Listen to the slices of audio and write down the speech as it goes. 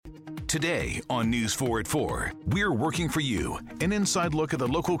Today on News 4 at 4, we're working for you. An inside look at the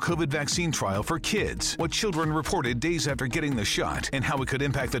local COVID vaccine trial for kids, what children reported days after getting the shot, and how it could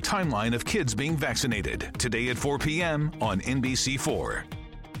impact the timeline of kids being vaccinated. Today at 4 p.m. on NBC4.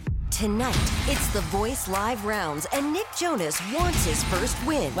 Tonight, it's The Voice Live rounds, and Nick Jonas wants his first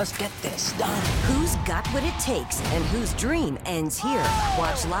win. Let's get this done. Who's got what it takes and whose dream ends here?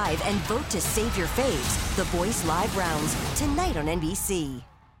 Watch live and vote to save your faves. The Voice Live rounds, tonight on NBC.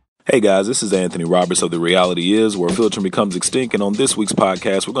 Hey guys, this is Anthony Roberts of The Reality Is, where filtering becomes extinct, and on this week's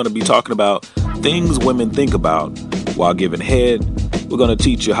podcast, we're going to be talking about things women think about while giving head. We're going to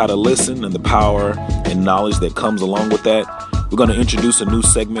teach you how to listen and the power and knowledge that comes along with that. We're going to introduce a new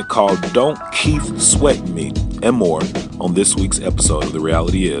segment called Don't Keith Sweat Me, and more on this week's episode of The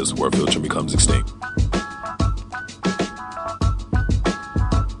Reality Is, where filtering becomes extinct.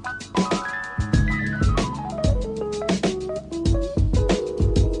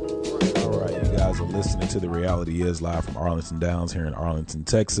 Listening to The Reality Is live from Arlington Downs here in Arlington,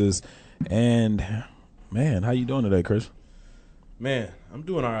 Texas. And man, how you doing today, Chris? Man, I'm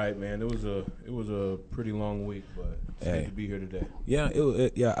doing all right, man. It was a pretty long week, but it's good to be here today.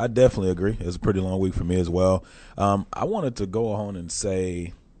 Yeah, I definitely agree. It's a pretty long week for me as well. I wanted to go on and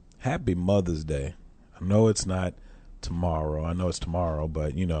say Happy Mother's Day. I know it's not tomorrow. I know it's tomorrow,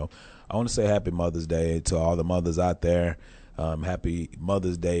 but I want to say Happy Mother's Day to all the mothers out there. Happy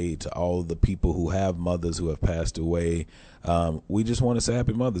Mother's Day to all the people who have mothers who have passed away. We just want to say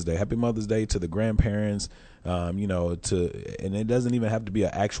Happy Mother's Day. Happy Mother's Day to the grandparents, and it doesn't even have to be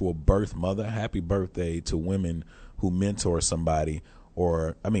an actual birth mother. Happy birthday to women who mentor somebody,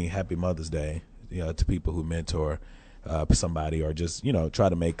 Happy Mother's Day, to people who mentor somebody or just, try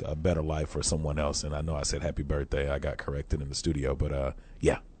to make a better life for someone else. And I know I said happy birthday. I got corrected in the studio, but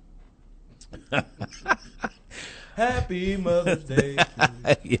yeah. Happy Mother's Day.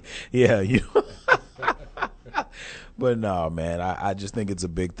 Yeah. But no, man, I just think it's a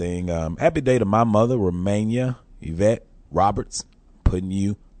big thing. Happy day to my mother, Romania Yvette Roberts, putting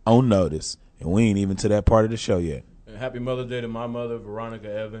you on notice. And we ain't even to that part of the show yet. And happy Mother's Day to my mother, Veronica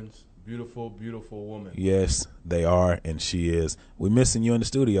Evans. Beautiful, beautiful woman. Yes, they are, and she is. We're missing you in the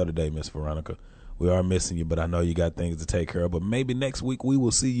studio today, Miss Veronica. We are missing you, but I know you got things to take care of. But maybe next week we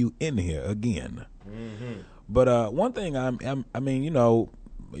will see you in here again. Mm-hmm. But one thing, you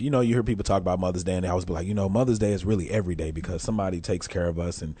hear people talk about Mother's Day, and they always be like, Mother's Day is really every day because somebody takes care of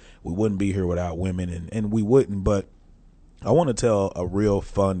us, and we wouldn't be here without women, and we wouldn't. But I want to tell a real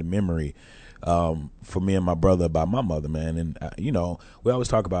fun memory for me and my brother about my mother, man. And, we always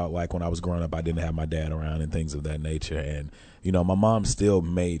talk about, like, when I was growing up, I didn't have my dad around and things of that nature. And, my mom still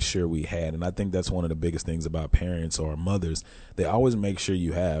made sure we had. And I think that's one of the biggest things about parents or mothers. They always make sure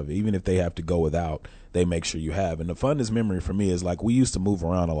you have. Even if they have to go without, they make sure you have. And the funnest memory for me is, like, we used to move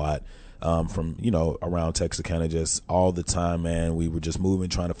around a lot from, around Texarkana just all the time, man. We were just moving,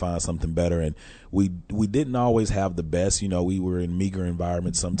 trying to find something better. And we didn't always have the best. We were in meager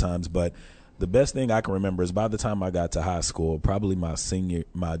environments sometimes, but the best thing I can remember is by the time I got to high school, probably my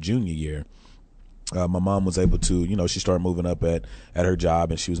junior year, my mom was able to, she started moving up at her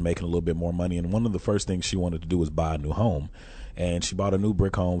job, and she was making a little bit more money. And one of the first things she wanted to do was buy a new home. And she bought a new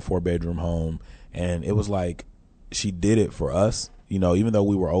brick home, 4-bedroom home. And it was like she did it for us, even though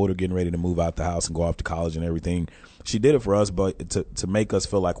we were older, getting ready to move out the house and go off to college and everything. She did it for us, but to make us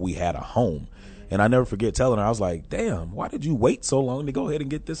feel like we had a home. And I never forget telling her, I was like, damn, why did you wait so long to go ahead and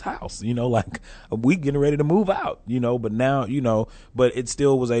get this house? Like we getting ready to move out, but now, but it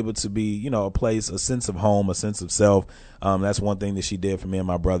still was able to be, a place, a sense of home, a sense of self. That's one thing that she did for me and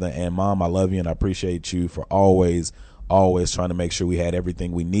my brother. And Mom, I love you and I appreciate you for always trying to make sure we had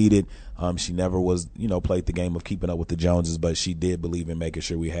everything we needed. She never was, played the game of keeping up with the Joneses, but she did believe in making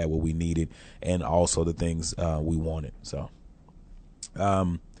sure we had what we needed and also the things we wanted. So,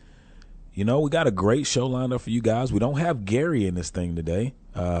 we got a great show lined up for you guys. We don't have Gary in this thing today.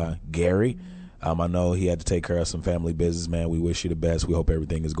 Gary, I know he had to take care of some family business, man. We wish you the best. We hope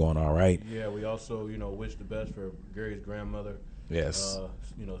everything is going all right. Yeah, we also, wish the best for Gary's grandmother. Yes.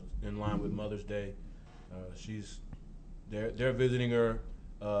 In line with Mother's Day. They're visiting her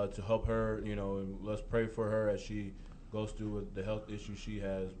to help her, and let's pray for her as she goes through with the health issues she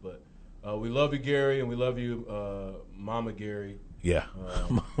has. But we love you, Gary, and we love you, Mama Gary. Yeah.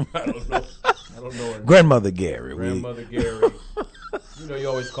 I don't know her Grandmother Gary. Grandmother Gary. You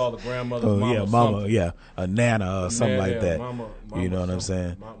always call the grandmother Mama. Yeah, Mama, something. Yeah, a Nana or something like that. Mama you know what I'm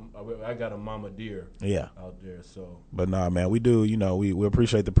saying? I got a mama deer out there. So, but nah, man, we do. You know, we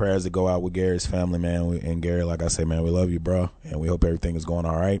appreciate the prayers that go out with Gary's family, man. And Gary, like I say, man, we love you, bro, and we hope everything is going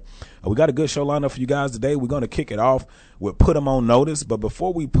all right. We got a good show lined up for you guys today. We're going to kick it off with Put 'Em on Notice, but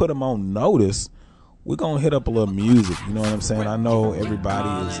before we put 'em on notice, we're going to hit up a little music. You know what I'm saying? I know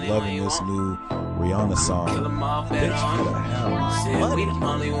everybody is loving this new Rihanna song. We the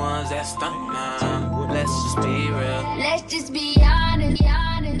only ones that stunt now. Let's just be real. Let's just be honest.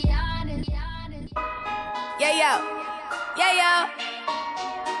 Yeah, yo. Yeah, yo.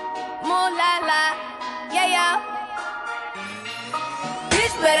 Moon la la. Yeah, yo.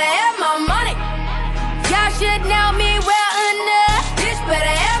 Bitch better have my money. Y'all should know me well enough. Bitch better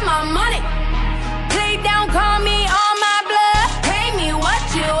have my money. Please don't call me on my blood. Pay me what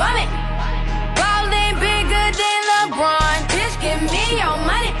you want me. Ballin' bigger than LeBron. Bitch, give me your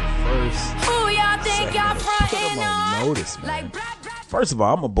money. Who y'all think y'all frontin' on? Notice, man. First of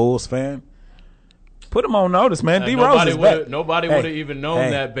all, I'm a Bulls fan. Put him on notice, man. D Rose is back. Nobody would have even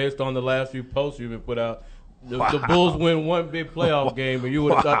known that based on the last few posts you've been put out. The Bulls win one big playoff game, and you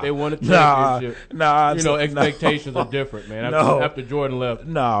would have thought they won a championship. Expectations are different, man. After Jordan left.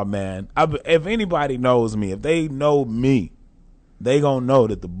 Nah, man. If anybody knows me, if they know me, they gonna know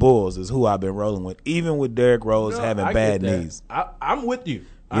that the Bulls is who I've been rolling with, even with Derrick Rose having bad knees. I'm with you.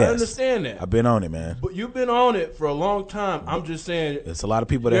 Yes. I understand that. I've been on it, man. But you've been on it for a long time. I'm just saying. It's a lot of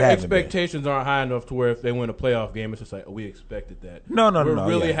people that your haven't expectations aren't high enough to where if they win a playoff game, it's just like, we expected that. We're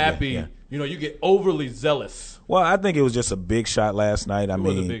really happy. Yeah. You get overly zealous. Well, I think it was just a big shot last night.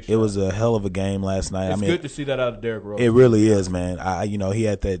 It was a hell of a game last night. It's good to see that out of Derrick Rose. It really is, man. He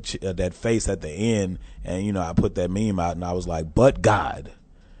had that face at the end, and I put that meme out, and I was like, "But God."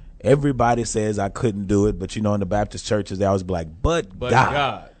 Everybody says I couldn't do it, but in the Baptist churches, they always be like, "But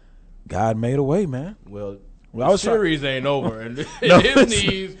God." God made a way, man. Well, the series ain't over, and his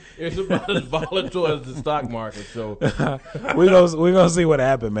knees is about as volatile as the stock market. So we're gonna see what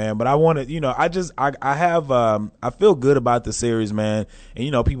happened, man. But I wanted, I feel good about the series, man.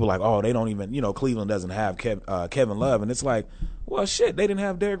 And people like, oh, they don't even, Cleveland doesn't have Kevin Love, and it's like, well, shit, they didn't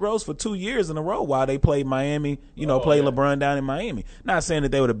have Derrick Rose for 2 years in a row while they played Miami. LeBron down in Miami. Not saying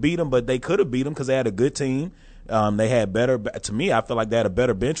that they would have beat him, but they could have beat him because they had a good team. They had better. To me, I feel like they had a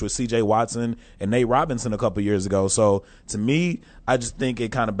better bench with C.J. Watson and Nate Robinson a couple years ago. So to me, I just think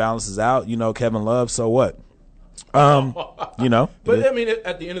it kind of balances out. Kevin Love. So what? But I mean,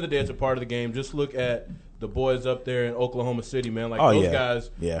 at the end of the day, it's a part of the game. Just look at the boys up there in Oklahoma City, man. Those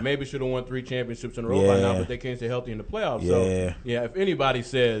guys maybe should have won 3 championships in a row by now, but they can't stay healthy in the playoffs. So if anybody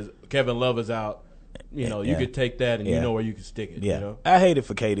says Kevin Love is out, you could take that and you know where you can stick it. Yeah. I hate it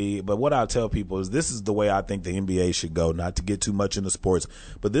for KD, but what I tell people is this is the way I think the NBA should go. Not to get too much into sports,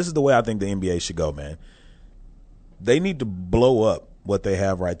 but this is the way I think the NBA should go, man. They need to blow up what they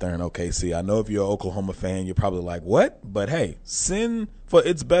have right there in OKC. I know if you're an Oklahoma fan, you're probably like, what? But hey,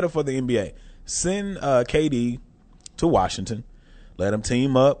 it's better for the NBA. Send KD to Washington. Let him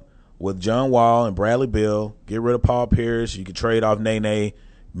team up with John Wall and Bradley Beal. Get rid of Paul Pierce. You could trade off Nene.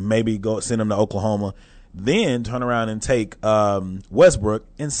 Maybe go send him to Oklahoma, then turn around and take Westbrook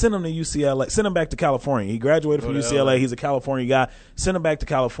and send him to UCLA. Send him back to California. He graduated from UCLA. He's a California guy. Send him back to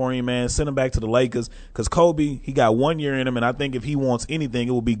California, man. Send him back to the Lakers because Kobe, he got 1 year in him, and I think if he wants anything,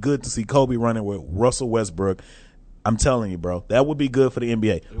 it would be good to see Kobe running with Russell Westbrook. I'm telling you, bro, that would be good for the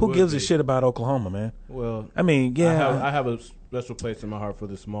NBA. Who gives a shit about Oklahoma, man? Well, I mean, I have a special place in my heart for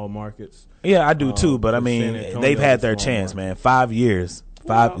the small markets. Yeah, I do too, but I mean, they've had their chance, man. 5 years.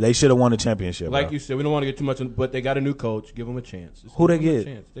 They should have won a championship. Like you said, we don't want to get too much, but they got a new coach. Give them a chance. Who they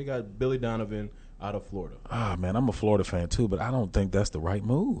get? They got Billy Donovan out of Florida. Ah, man, I'm a Florida fan too, but I don't think that's the right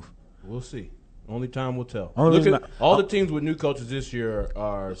move. We'll see. Only time will tell. The teams with new coaches this year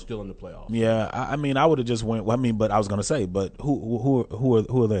are still in the playoffs. Yeah, I mean, I would have just went. Well, I mean, but I was going to say, but who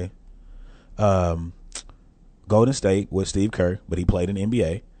are they? Golden State with Steve Kerr, but he played in the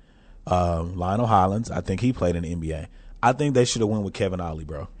NBA. Lionel Hollins, I think he played in the NBA. I think they should have went with Kevin Ollie,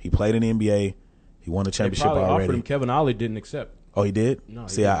 bro. He played in the NBA. He won a championship already. Offered him. Kevin Ollie didn't accept. Oh, he did? No.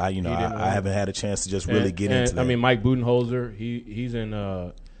 See, I haven't had a chance to just really get into that. I mean, Mike Budenholzer, he's in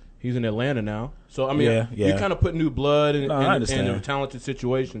Atlanta now. So I mean, you kind of put new blood in talented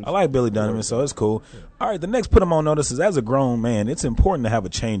situations. I like Billy Donovan, so it's cool. Yeah. All right, the next put him on notice is as a grown man, it's important to have a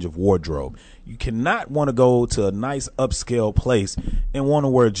change of wardrobe. You cannot want to go to a nice upscale place and want to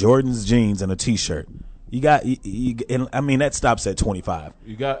wear Jordan's jeans and a T-shirt. And I mean, that stops at 25.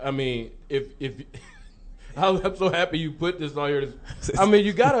 If I'm so happy you put this on here. I mean,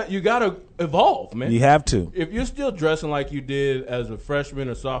 you gotta evolve, man. You have to. If you're still dressing like you did as a freshman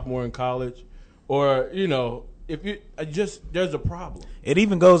or sophomore in college, or there's a problem. It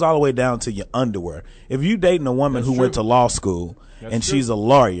even goes all the way down to your underwear. If you dating a woman who went to law school and she's a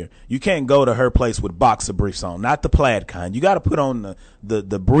lawyer, you can't go to her place with boxer briefs on, not the plaid kind. You got to put on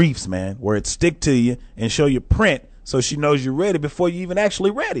the briefs, man, where it stick to you and show your print, so she knows you're ready before you even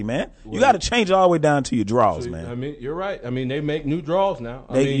actually ready, man. You got to change it all the way down to your drawers, man. I mean, you're right. I mean, they make new draws now.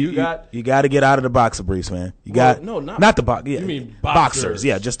 You got to get out of the boxer briefs, man. Not the box. Yeah. You mean boxers?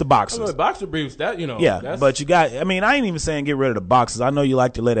 Yeah, just the boxers. Boxer briefs. That Yeah, but you got. I mean, I ain't even saying get rid of the boxers. I know you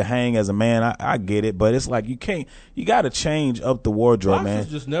like to let it hang as a man. I get it, but it's like you can't. You got to change up the wardrobe, man.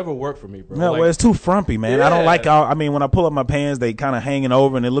 Boxers just never work for me, bro. No, well, it's too frumpy, man. Yeah. I don't like. I mean, when I pull up my pants, they kind of hanging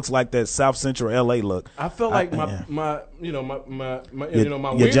over, and it looks like that South Central LA look. I felt like my wiener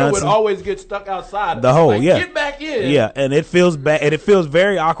would always get stuck outside the hole. Like, yeah, get back in. Yeah, and it feels bad, and it feels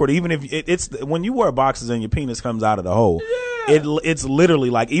very awkward. Even if it's when you wear boxers and your penis comes out of the hole, it's literally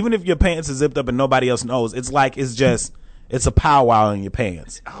like, even if your pants is zipped up and nobody else knows, it's like it's a powwow in your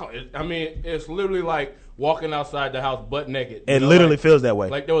pants. I mean, it's literally like walking outside the house butt naked. It literally feels that way.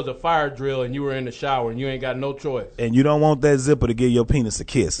 Like there was a fire drill and you were in the shower and you ain't got no choice. And you don't want that zipper to give your penis a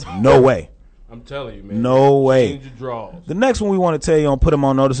kiss. No way. I'm telling you, man. No way. Change your draws. The next one we want to tell you on Put Them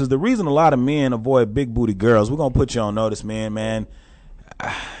On Notice is the reason a lot of men avoid big booty girls. We're going to put you on notice, man.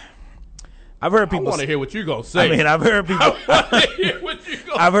 I've heard people. I want to hear what you're going to say. I mean, I've heard people. I want to hear what you're going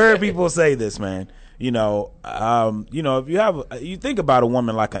to say. I've heard people say this, man. If you think about a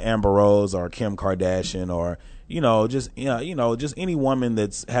woman like an Amber Rose or Kim Kardashian, or just any woman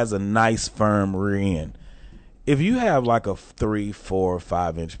that has a nice firm rear end. If you have like a 3, 4,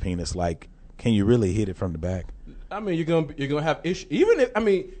 5 inch penis, like, can you really hit it from the back? I mean, you're gonna have issues. Even if, I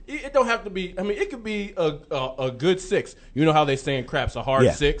mean, it don't have to be. I mean, it could be a good 6. You know how they say in craps, a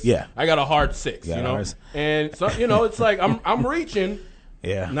hard 6. Yeah, I got a hard 6. And so it's like I'm reaching.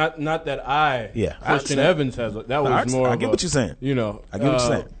 Yeah. Not that I. Yeah. Christian Evans has that was more. I get what you're saying. I get what you're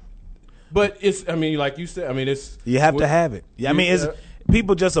saying. But it's. I mean, like you said. I mean, it's. You have to have it. Yeah. I mean, it's.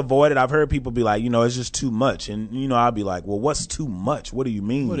 People just avoid it. I've heard people be like, it's just too much. And, I'll be like, well, what's too much? What do you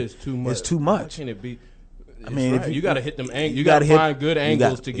mean? What is too much? It's too much. How can it be? I mean, right. You got to hit them angles. You got to find good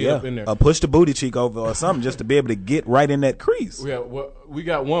angles to get up in there. Or push the booty cheek over or something just to be able to get right in that crease. Yeah, well, we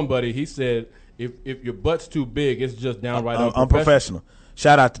got one buddy. He said if your butt's too big, it's just downright unprofessional.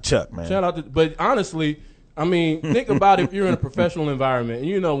 Shout out to Chuck, man. But honestly, I mean, think about if you're in a professional environment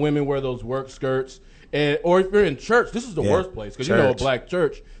and women wear those work skirts. Or if you're in church, this is the worst place because a black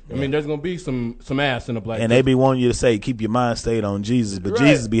church. I mean, there's gonna be some ass in a black. And church. They be wanting you to say, keep your mind stayed on Jesus, but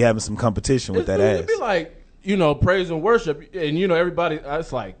Jesus be having some competition with that ass. It'd be like praise and worship, and everybody.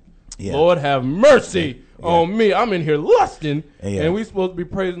 It's like, Lord have mercy on me. I'm in here lusting, and we supposed to be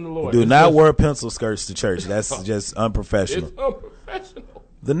praising the Lord. Do not wear pencil skirts to church. That's just unprofessional. It's unprofessional.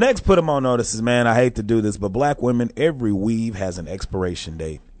 The next Put Them On Notice is, man, I hate to do this, but black women, every weave has an expiration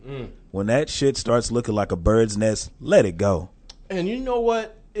date. When that shit starts looking like a bird's nest, let it go. And you know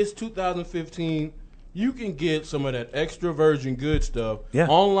what? It's 2015. You can get some of that extra virgin good stuff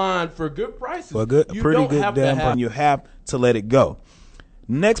online for good prices. For pretty good damn price. You have to let it go.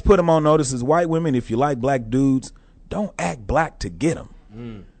 Next Put Them On Notice is white women. If you like black dudes, don't act black to get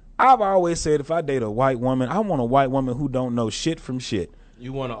them. I've always said if I date a white woman, I want a white woman who don't know shit from shit.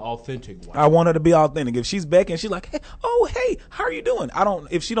 You want an authentic one. I want her to be authentic. If she's Becky and she's like, hey, how are you doing?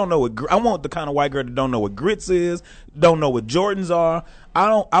 If she don't know I want the kind of white girl that don't know what grits is, don't know what Jordans are.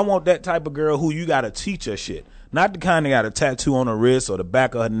 I want that type of girl who you got to teach her shit. Not the kind that got a tattoo on her wrist or the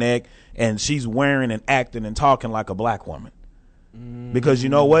back of her neck and she's wearing and acting and talking like a black woman. Because you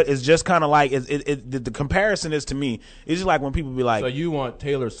know what? It's just kind of like the comparison is, to me, it's just like when people be like, so you want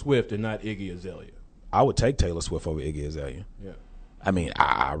Taylor Swift and not Iggy Azalea? I would take Taylor Swift over Iggy Azalea. Yeah. I mean,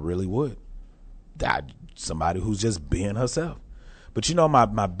 I really would. Somebody who's just being herself. But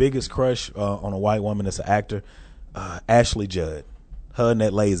my biggest crush on a white woman that's an actor, Ashley Judd. Her and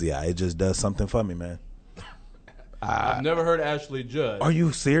that lazy eye, it just does something for me, man. I've never heard Ashley Judd. Are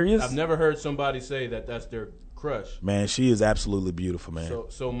you serious? I've never heard somebody say that that's their crush. Man, she is absolutely beautiful, man.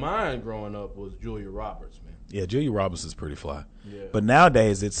 So mine growing up was Julia Roberts, man. Yeah, Julia Roberts is pretty fly. Yeah. But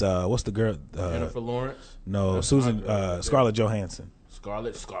nowadays it's what's the girl? Jennifer Lawrence? No, Scarlett Johansson.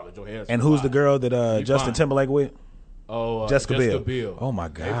 Scarlett Johansson. And who's the girl that Justin Timberlake with? Oh, Jessica Biel. Oh my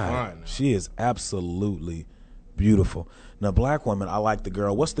God, she is absolutely beautiful. Now, black woman, I like the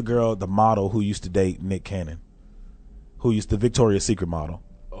girl. What's the girl, the model who used to date Nick Cannon? Who used the Victoria's Secret model?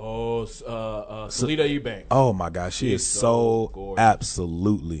 Oh, Salida Eubanks. Oh my God, she is so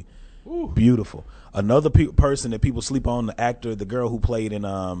absolutely beautiful. Another person that people sleep on, the actor, the girl who played in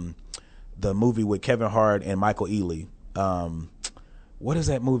the movie with Kevin Hart and Michael Ealy. What is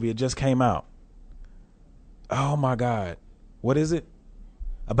that movie? It just came out. Oh my God, what is it?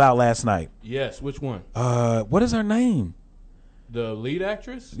 About Last Night. Yes, which one? What is her name? The lead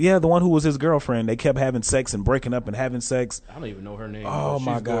actress? Yeah, the one who was his girlfriend. They kept having sex and breaking up and having sex. I don't even know her name. Oh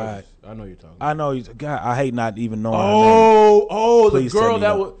my God, gorgeous. I know you're talking. I know. God, I hate not even knowing. Her name. The girl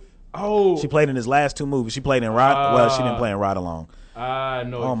that was. Oh, she played in his last 2 movies. She played in Ride. Well, she didn't play in Ride Along. I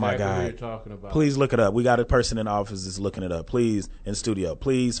know exactly what you're talking about. Please look it up. We got a person in the office that's looking it up. Please, in studio,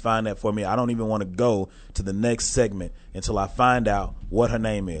 please find that for me. I don't even want to go to the next segment until I find out what her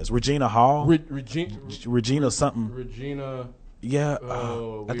name is. Regina Hall? Regina something. Regina. Yeah.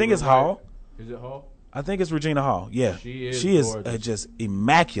 I think it's Hall. Is it Hall? I think it's Regina Hall. Yeah. She is just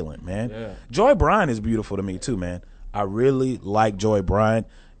immaculate, man. Yeah. Joy Bryant is beautiful to me, too, man. I really like Joy Bryant.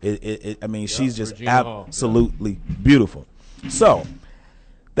 She's just Regina absolutely beautiful. So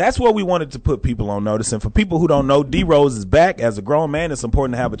that's what we wanted to put people on notice. And for people who don't know, D Rose is back. As a grown man, it's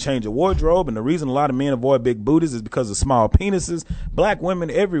important to have a change of wardrobe. And the reason a lot of men avoid big booties is because of small penises. Black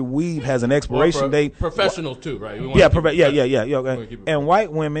women, every weave has an expiration date. Professionals too, right? Yeah. And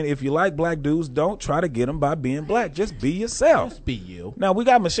white women, if you like black dudes, don't try to get them by being black. Just be yourself. Just be you. Now, we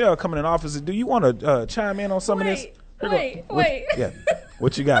got Michelle coming in office. Do you want to chime in on some of this? Wait. Yeah.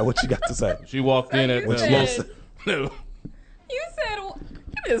 What you got? What you got to say? She walked in at You said, give me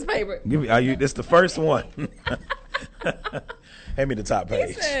this paper. It's the first one. Hand me the top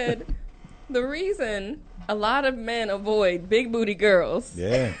page. He said, the reason a lot of men avoid big booty girls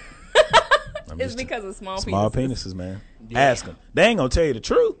is because of small penises, man. Yeah. Ask them. They ain't going to tell you the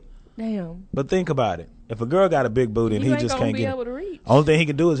truth. Damn. But think about it. If a girl got a big booty and he just can't get able to reach. Only thing he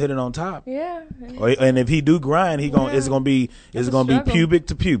can do is hit it on top. Yeah. And if he do grind, it's gonna be pubic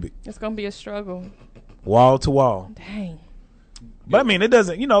to pubic. It's gonna be a struggle. Wall to wall. Dang. But I mean, it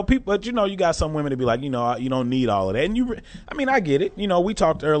doesn't, people, but you got some women to be like, you don't need all of that. And I get it. We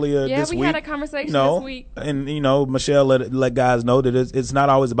talked earlier this week. Yeah, we had a conversation this week. And, Michelle let guys know that it's not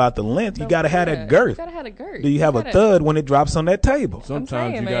always about the length. You got to have that girth. You got to have a girth. Do you have a thud when it drops on that table?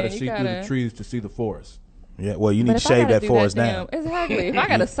 Sometimes you got to see through the trees to see the forest. Yeah, well, you need to shave that forest down. Exactly. If I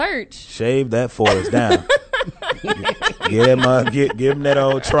got to search. Shave that forest down. Give him that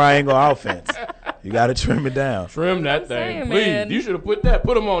old triangle offense. You got to trim it down. Trim that thing, please. Man. You should have put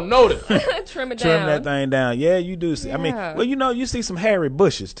them on notice. Trim it down. Trim that thing down. Yeah, you do see. Yeah. I mean, you see some hairy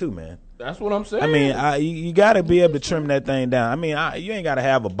bushes too, man. That's what I'm saying. I mean, you got to be able to trim that thing down. I mean, you ain't got to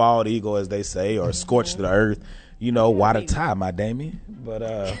have a bald eagle, as they say, or scorch the earth. Why the tie, my Damien? But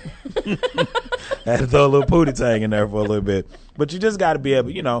I had to throw a little pootie tang in there for a little bit. But you just got to be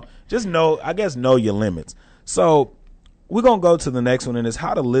able, just know your limits. So we're going to go to the next one, and it's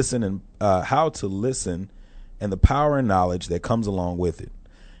how to listen and the power and knowledge that comes along with it.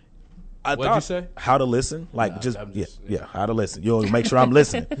 What'd you say? How to listen, how to listen. You'll make sure I'm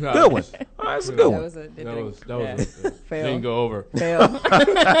listening. Good one. All right, that's a good one. That was fail. Didn't go over. Fail.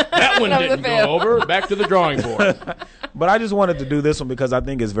 That one didn't go over. Back to the drawing board. But I just wanted to do this one because I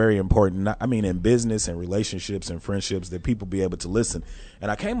think it's very important. I mean, in business and relationships and friendships, that people be able to listen.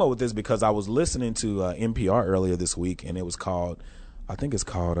 And I came up with this because I was listening to NPR earlier this week, and it was called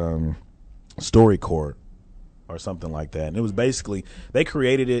StoryCorps. Or something like that. And it was basically, they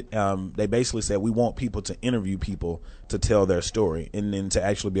created it, they basically said, we want people to interview people to tell their story and then to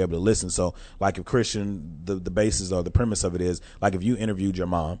actually be able to listen. So like if Christian, the basis or the premise of it is, like if you interviewed your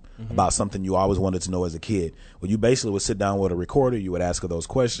mom about something you always wanted to know as a kid, well, you basically would sit down with a recorder, you would ask her those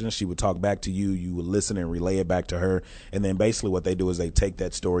questions, she would talk back to you, you would listen and relay it back to her. And then basically what they do is they take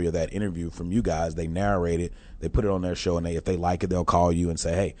that story or that interview from you guys, they narrate it, they put it on their show, and if they like it, they'll call you and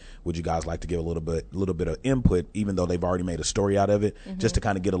say, hey, would you guys like to give a little bit of input, even though they've already made a story out of it, just to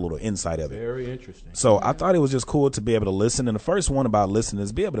kind of get a little insight of it. Very interesting. So I thought it was just cool to be able to listen. And the first one about listening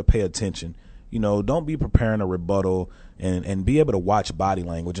is be able to pay attention. Don't be preparing a rebuttal and be able to watch body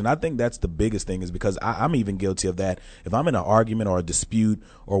language. And I think that's the biggest thing, is because I'm even guilty of that. If I'm in an argument or a dispute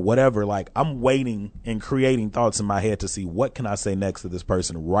or whatever, like I'm waiting and creating thoughts in my head to see what can I say next to this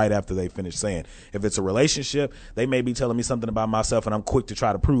person right after they finish saying. If it's a relationship, they may be telling me something about myself and I'm quick to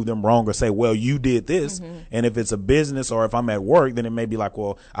try to prove them wrong or say, well, you did this. And if it's a business or if I'm at work, then it may be like,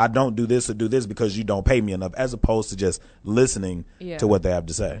 well, I don't do this or do this because you don't pay me enough, as opposed to just listening to what they have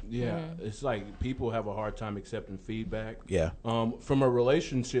to say. Yeah. It's like people have a hard time accepting feedback. Yeah. From a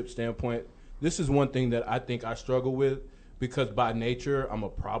relationship standpoint, this is one thing that I think I struggle with, because by nature I'm a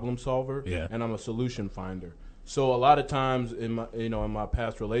problem solver and I'm a solution finder. So a lot of times in my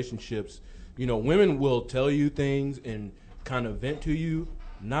past relationships, women will tell you things and kind of vent to you,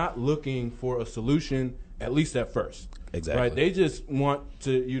 not looking for a solution, at least at first. Exactly. Right? They just want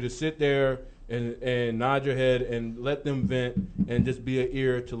you to sit there and nod your head and let them vent and just be an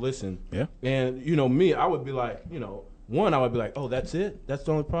ear to listen. Yeah. And me, I would be like, I would be like, oh, that's it? That's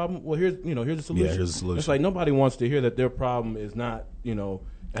the only problem? Well, here's the solution. Yeah, here's the solution. It's like nobody wants to hear that their problem is not,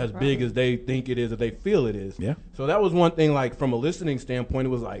 as big as they think it is, or they feel it is. Yeah. So that was one thing, like, from a listening standpoint, it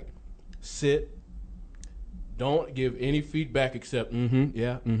was like, sit, don't give any feedback except,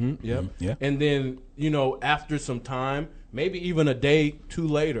 yeah. And then, after some time, maybe even a day, 2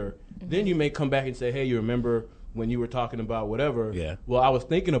 later, then you may come back and say, hey, you remember when you were talking about whatever? Yeah. Well, I was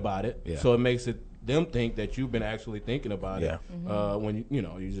thinking about it. Yeah. So it makes them think that you've been actually thinking about yeah. it when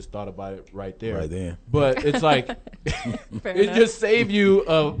you just thought about it right there. Right then. But it's like it just saved you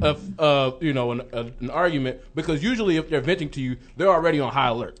an argument, because usually if they're venting to you, they're already on high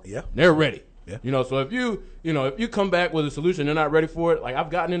alert. Yeah. They're ready. Yeah. So if you come back with a solution, they're not ready for it. Like,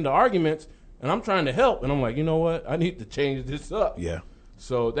 I've gotten into arguments and I'm trying to help, and I'm like, you know what? I need to change this up. Yeah.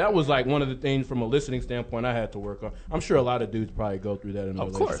 So that was like one of the things from a listening standpoint I had to work on. I'm sure a lot of dudes probably go through that in a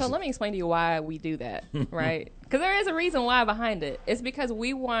relationship. So let me explain to you why we do that, right? Because there is a reason why behind it. It's because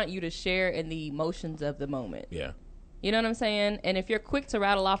we want you to share in the emotions of the moment. Yeah. You know what I'm saying? And if you're quick to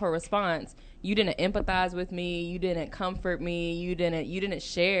rattle off a response, you didn't empathize with me, you didn't comfort me, you didn't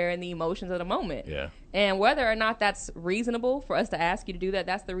share in the emotions of the moment. Yeah. And whether or not that's reasonable for us to ask you to do that,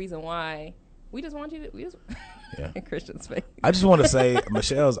 that's the reason why we just want you to. Yeah. In Christian's face. I just want to say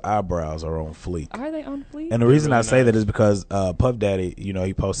Michelle's eyebrows are on fleek. Are they on fleek? And the reason I say that is because Puff Daddy,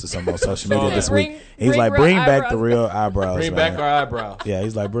 he posted something on social media this week. He's like, bring back the real eyebrows. Bring back our eyebrows. Yeah,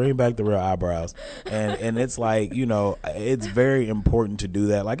 he's like, bring back the real eyebrows. And it's like, it's very important to do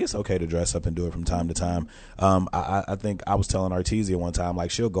that. Like, it's okay to dress up and do it from time to time. I think I was telling Artesia one time,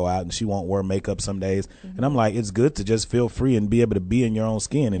 like, she'll go out and she won't wear makeup some days. Mm-hmm. And I'm like, it's good to just feel free and be able to be in your own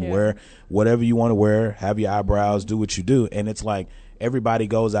skin and wear whatever you want to wear, have your eyebrows, do what you do. And it's like, everybody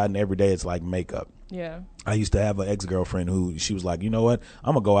goes out and every day it's like makeup. Yeah. I used to have an ex-girlfriend who she was like, you know what,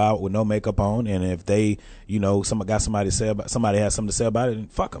 I'm gonna go out with no makeup on, and if they, somebody has something to say about it, then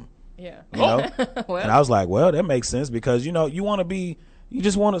fuck them. Yeah. Well. And I was like, well, that makes sense, because you want to be. You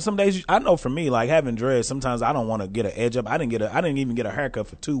just want to. Some days, I know for me, like having dreads, sometimes I don't want to get an edge up. I didn't even get a haircut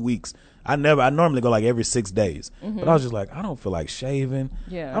for 2 weeks. I normally go like every 6 days. Mm-hmm. But I was just like, I don't feel like shaving.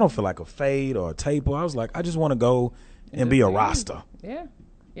 Yeah. I don't feel like a fade or a taper. I was like, I just want to go and be a Rasta. Yeah.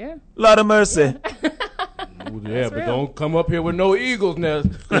 Yeah. Lord of mercy. Yeah, but don't come up here with no eagle's nest,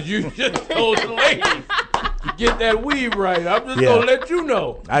 because you just told the ladies to get that weave right. I'm just going to let you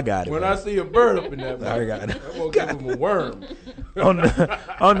know. I got it. When I see a bird up in that I got it. I'm going to give him a worm.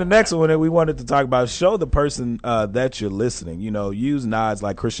 on the next one that we wanted to talk about, show the person that you're listening. Use nods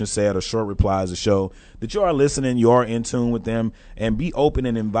like Christian said, or short replies to show that you are listening, you are in tune with them, and be open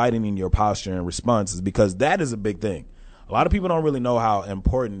and inviting in your posture and responses, because that is a big thing. A lot of people don't really know how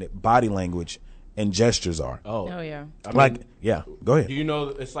important body language and gestures are. Oh yeah. Go ahead.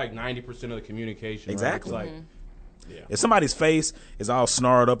 It's like 90% of the communication. Exactly. Right? It's like, if somebody's face is all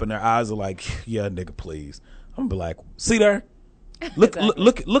snarled up and their eyes are like, yeah, nigga, please, I'm gonna be like, see there? Look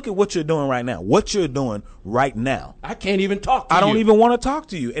at what you're doing right now. What you're doing right now. I can't even talk to you. I don't even want to talk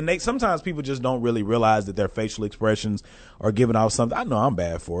to you. And sometimes people just don't really realize that their facial expressions are giving off something. I know I'm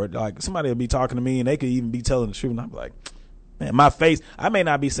bad for it. Like, somebody will be talking to me and they could even be telling the truth, and I'm like, man, my face, I may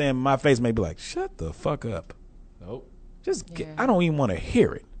not be saying, my face may be like, shut the fuck up. Nope. I don't even want to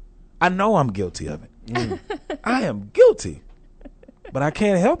hear it. I know I'm guilty of it. I am guilty, but I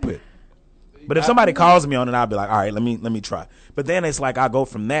can't help it. But if somebody calls me on it, I'll be like, all right, let me try. But then it's like I go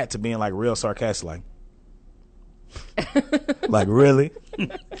from that to being like real sarcastic, like, like, really?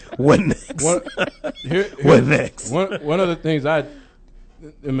 What next? What next? One of the things and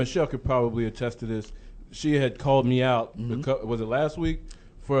Michelle could probably attest to this, she had called me out, was it last week?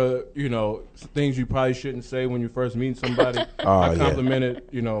 For, things you probably shouldn't say when you first meet somebody. I complimented,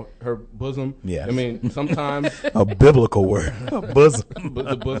 her bosom. Yeah. I mean, sometimes. A biblical word. Bosom.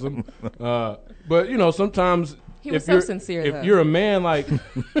 The bosom. But, sometimes. He was so sincere. If you're a man, like,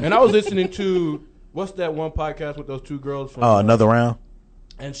 and I was listening to, what's that one podcast with those two girls from? Another Round.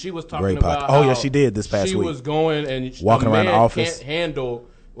 And she was talking about how yeah, she did this past week. She was going and walking around the office. Can't handle,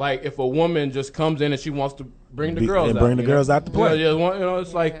 like, if a woman just comes in and she wants to bring the girls out. Bring the girls out to play. Yeah,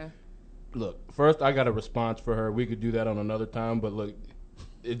 it's like, look, first I got a response for her. We could do that on another time, but look,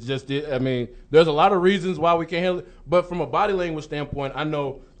 I mean, there's a lot of reasons why we can't handle it. But from a body language standpoint, I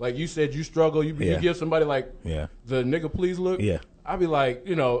know, like you said, you struggle. You give somebody, like, the nigga please look. Yeah. I'd be like,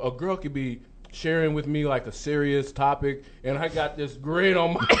 a girl could be sharing with me like a serious topic, and I got this grin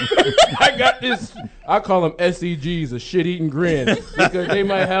on my I got this, I call them SEGs, a shit-eating grin, because they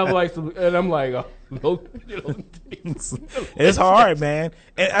might have like some, and I'm like, It's hard, man.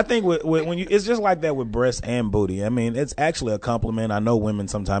 And I think when you, it's just like that with breasts and booty. I mean, it's actually a compliment. I know women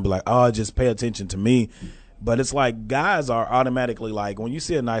sometimes be like, "Oh, just pay attention to me," but it's like guys are automatically like, when you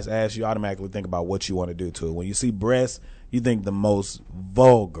see a nice ass, you automatically think about what you want to do to it. When you see breasts, you think the most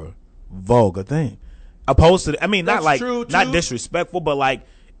vulgar thing. Opposed to, I mean, not like not disrespectful, but like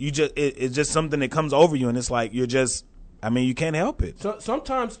you just it's just something that comes over you, and it's like you're just. I mean, you can't help it. So,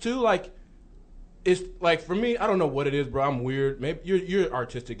 sometimes too, like. It's like for me, I don't know what it is, bro. I'm weird. Maybe you're an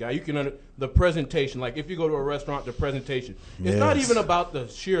artistic guy. You can the presentation. Like if you go to a restaurant, the presentation. It's not even about the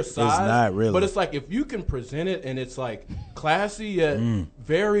sheer size. It's not really. But it's like if you can present it and it's like classy yet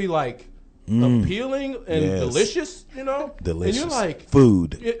very like appealing and delicious, you know. Delicious. And you're like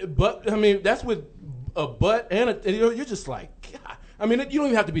food. But I mean, that's with a butt and you're just like. God. I mean, you don't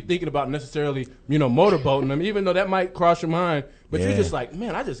even have to be thinking about necessarily, motorboating them, even though that might cross your mind. But you're just like,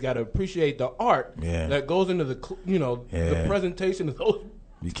 man, I just got to appreciate the art that goes into the, the presentation of those.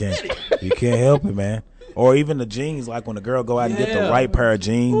 You can't help it, man. Or even the jeans, like when a girl go out and get the right pair of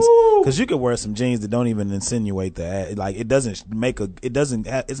jeans, because you could wear some jeans that don't even insinuate the ass. Like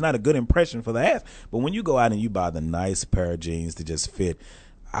it's not a good impression for the ass. But when you go out and you buy the nice pair of jeans that just fit.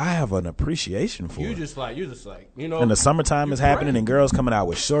 I have an appreciation for it. You're just like, And the summertime is happening, and girls coming out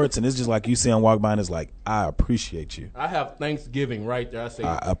with shorts, and it's just like you see them walk by, and it's like, I appreciate you. I have Thanksgiving right there.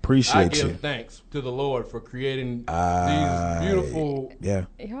 I appreciate you. I give thanks to the Lord for creating these beautiful. Yeah.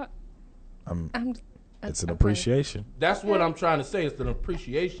 It's an appreciation. That's what I'm trying to say. It's an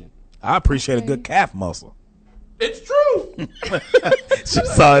appreciation. I appreciate a good calf muscle. It's true. She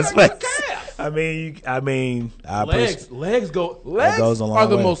saw his face. I mean, legs are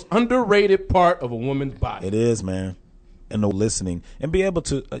the most underrated part of a woman's body. It is, man. And the listening and be able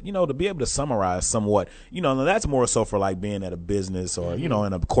to, to be able to summarize somewhat, that's more so for like being at a business or, in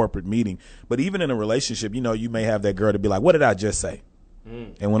a corporate meeting. But even in a relationship, you may have that girl to be like, what did I just say?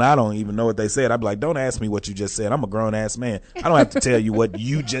 And when I don't even know what they said, I'd be like, don't ask me what you just said. I'm a grown-ass man. I don't have to tell you what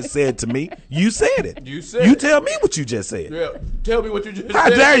you just said to me. You said it. You tell me what you just said. Yeah, tell me what you just said.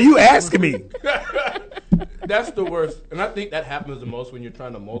 How dare you asking me? That's the worst. And I think that happens the most when you're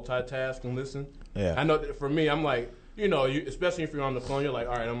trying to multitask and listen. Yeah. I know that for me, I'm like, especially if you're on the phone, you're like,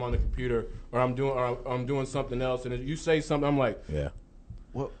 all right, I'm on the computer or I'm doing something else. And if you say something, I'm like, yeah.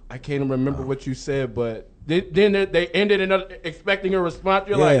 Well, I can't remember what you said, but then they ended expecting a response.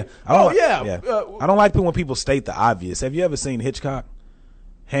 You're like, I don't like when people state the obvious. Have you ever seen Hancock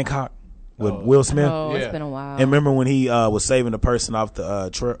with Will Smith? Oh, it's been a while. And remember when he was saving the person off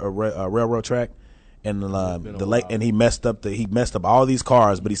the railroad track? And and he messed up all these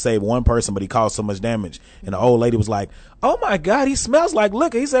cars, but he saved one person, but he caused so much damage. And the old lady was like, "Oh my God, he smells like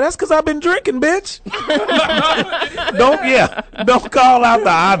liquor." He said, "That's because I've been drinking, bitch." Don't call out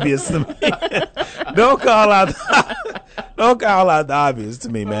the obvious to me. Don't call out the obvious to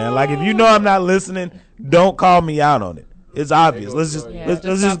me, man. Like if you know I'm not listening, don't call me out on it. It's obvious. Let's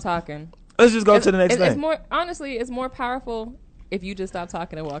just stop talking. Let's just go to the next thing. It's more powerful if you just stop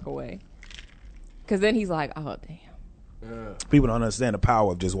talking and walk away. Because then he's like, oh, damn. People don't understand the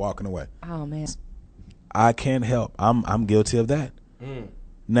power of just walking away. Oh, man. I can't help. I'm guilty of that.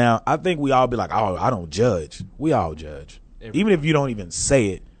 Now, I think we all be like, oh, I don't judge. We all judge. Even if you don't even say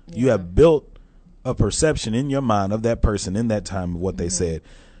it, you have built a perception in your mind of that person in that time of what they said.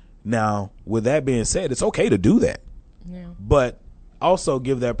 Now, with that being said, it's okay to do that. Yeah. But also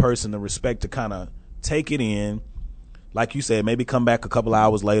give that person the respect to kind of take it in. Like you said, maybe come back a couple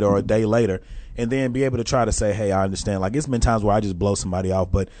hours later or a day later and then be able to try to say, hey, I understand. Like it's been times where I just blow somebody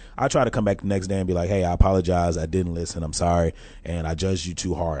off, but I try to come back the next day and be like, hey, I apologize. I didn't listen. I'm sorry. And I judged you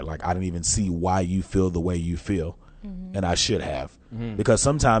too hard. Like I didn't even see why you feel the way you feel. And I should have. Because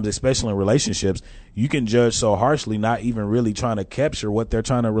sometimes, especially in relationships, you can judge so harshly, not even really trying to capture what they're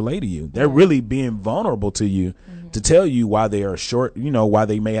trying to relay to you. They're really being vulnerable to you to tell you why they are short, why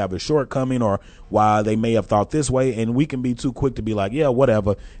they may have a shortcoming or why they may have thought this way. And we can be too quick to be like, yeah,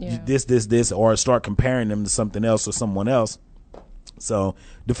 whatever, this, or start comparing them to something else or someone else. So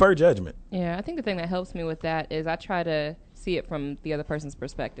defer judgment. Yeah, I think the thing that helps me with that is I try to see it from the other person's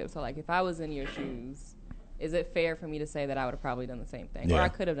perspective. So like if I was in your shoes, is it fair for me to say that I would have probably done the same thing? Or I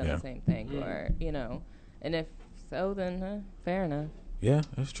could have done the same thing? Or, and if so, then fair enough. Yeah,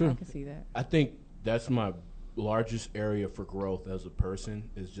 that's true. I can see that. I think that's my largest area for growth as a person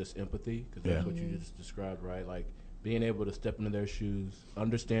is just empathy, because that's what you just described, right? Like being able to step into their shoes,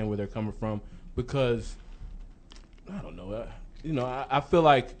 understand where they're coming from, because, I don't know, I feel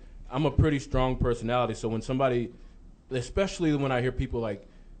like I'm a pretty strong personality, so when somebody, especially when I hear people like,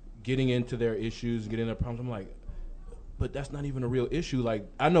 getting into their issues, getting their problems, I'm like, but that's not even a real issue. Like,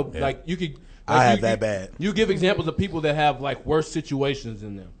 I know, like, you could. Like, I have that bad. You give examples of people that have, like, worse situations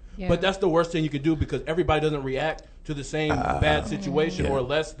in them. Yeah. But that's the worst thing you could do because everybody doesn't react to the same bad situation or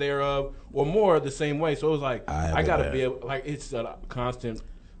less thereof or more the same way. So it was like, I got to be able, like, it's a constant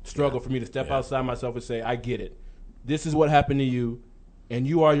struggle for me to step outside myself and say, I get it. This is what happened to you, and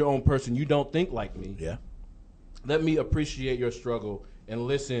you are your own person. You don't think like me. Yeah. Let me appreciate your struggle and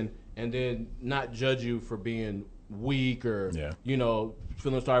listen and then not judge you for being weak or, you know,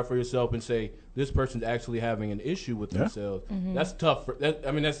 feeling sorry for yourself and say, this person's actually having an issue with themselves. Mm-hmm. That's tough.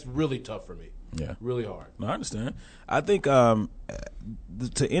 That's really tough for me. Yeah. Really hard. No, I understand. I think to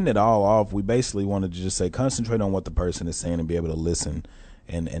end it all off, we basically wanted to just say concentrate on what the person is saying and be able to listen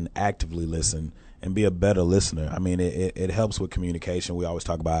and actively listen and be a better listener. I mean, it helps with communication. We always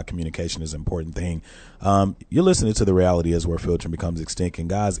talk about how communication is an important thing. You're listening to The Reality Is, where filtering becomes extinct. And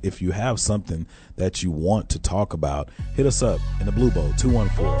guys, if you have something that you want to talk about, hit us up in the Blue Bowl,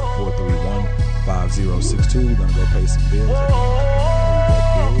 214-431-5062. We're going to go pay some bills.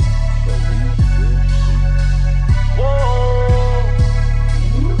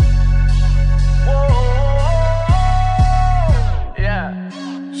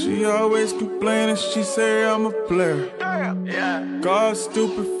 She always complaining, she say I'm a player. Yeah. God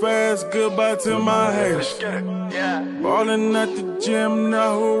stupid fast, goodbye to my haters. Ballin' at the gym,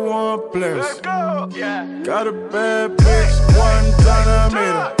 now who want players? Let's go. Yeah. Got a bad bitch,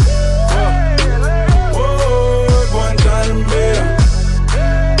 Guantanamera. Whoa, Guantanamera.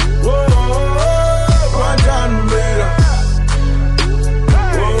 Whoa, Guantanamera.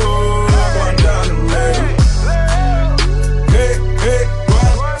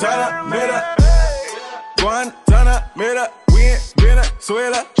 Guantanamera, we in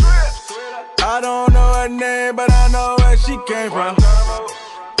Venezuela. I don't know her name, but I know where she came from.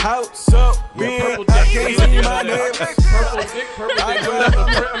 House up, being, I can't see my name.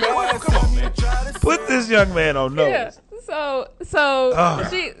 Put this young man on notice. Yeah.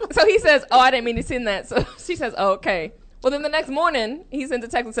 So he says, "Oh, I didn't mean to send that." So she says, "Oh, okay." Well, then the next morning he sends a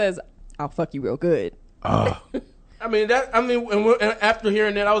text and says, "I'll fuck you real good." And after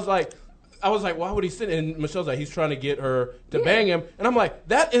hearing that, I was like, why would he send it? And Michelle's like, he's trying to get her to bang him. And I'm like,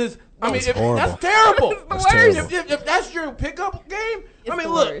 that's terrible. That's terrible. Worst. If that's your pickup game, it's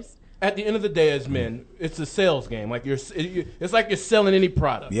look, at the end of the day as men, it's a sales game. Like it's like you're selling any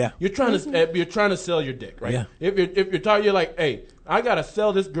product. Yeah. You're trying to sell your dick, right? Yeah. If you're talking, you're like, hey, I gotta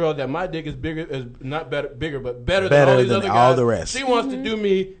sell this girl that my dick is bigger, but better than all these other guys. All the rest. She wants to do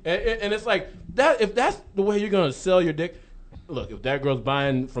me, and it's like that. If that's the way you're gonna sell your dick, look, if that girl's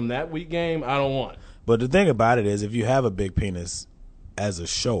buying from that weak game, I don't want it. But the thing about it is, if you have a big penis as a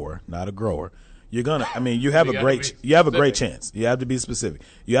shower, not a grower, you're gonna. I mean, you have a great chance. You have to be specific.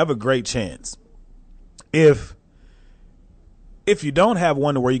 You have a great chance. If you don't have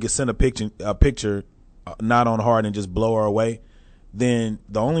one where you can send a picture not on hard and just blow her away, then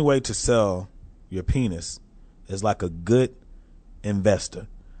the only way to sell your penis is like a good investor.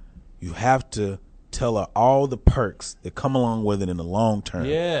 You have to tell her all the perks that come along with it in the long term.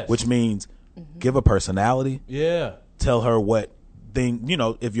 Yes. Which means give her personality. Yeah. Tell her what thing,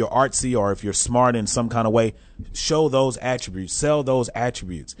 if you're artsy or if you're smart in some kind of way, show those attributes, sell those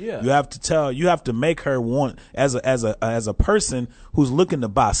attributes. Yeah. You have to make her want, as a person who's looking to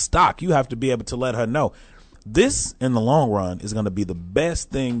buy stock, you have to be able to let her know this in the long run is going to be the best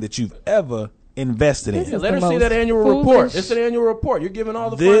thing that you've ever invested in. Yeah, let her see that annual report. It's an annual report. You're giving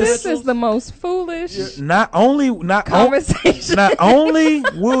all the This is the most foolish not only will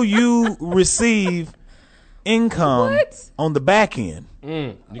you receive income on the back end.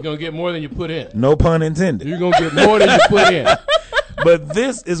 You're going to get more than you put in. No pun intended. You're going to get more than you put in. But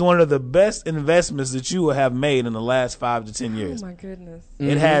this is one of the best investments that you will have made in the last 5 to 10 years. Oh my goodness!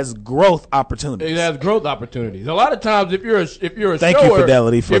 It has growth opportunities. It has growth opportunities. A lot of times, if you're a thank shower, you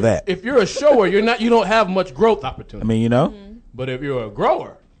Fidelity for that. If you're a shower, you don't have much growth opportunity. I mean, But if you're a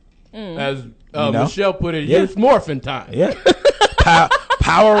grower, as Michelle put it, it's morphin' time. Yeah.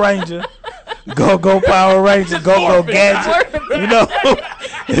 Power Ranger. Go Power Ranger. Go Gadget.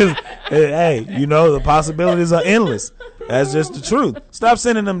 Hey, the possibilities are endless. That's just the truth. Stop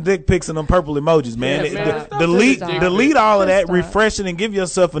sending them dick pics and them purple emojis, man. Delete all of that, refresh it, and give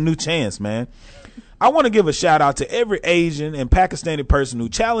yourself a new chance, man. I want to give a shout out to every Asian and Pakistani person who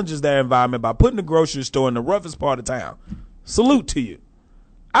challenges their environment by putting the grocery store in the roughest part of town. Salute to you.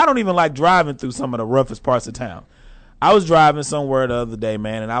 I don't even like driving through some of the roughest parts of town. I was driving somewhere the other day,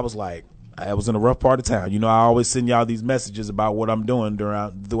 man, and I was like, I was in a rough part of town. I always send y'all these messages about what I'm doing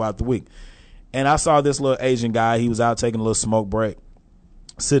throughout the week. And I saw this little Asian guy. He was out taking a little smoke break.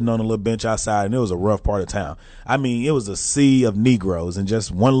 sitting on a little bench outside, and it was a rough part of town. I mean, it was a sea of Negroes and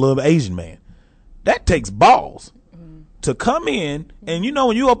just one little Asian man. That takes balls to come in, and you know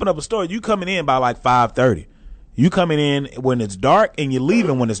when you open up a store, you coming in by like 5:30. You coming in when it's dark, and you're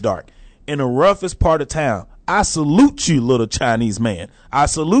leaving when it's dark. In the roughest part of town, I salute you, little Chinese man. I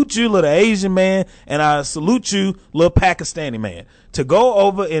salute you, little Asian man, and I salute you, little Pakistani man, to go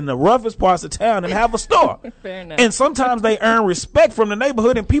over in the roughest parts of town and have a store. Fair enough. And sometimes they earn respect from the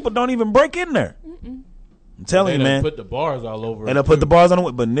neighborhood, and people don't even break in there. I'm telling you, man. Put the bars all over. And they put the bars on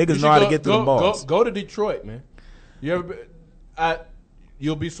it, but niggas know how to get to the bars. Go to Detroit, man.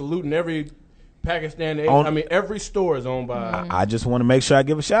 You'll be saluting every Pakistani. Every store is owned by. I just want to make sure I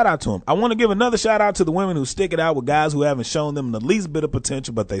give a shout out to them. I want to give another shout out to the women who stick it out with guys who haven't shown them the least bit of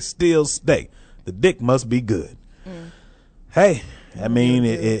potential, but they still stay. The dick must be good. Hey, I mean,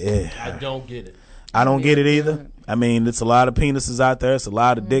 I don't get it. I don't get it either. I mean, it's a lot of penises out there. It's a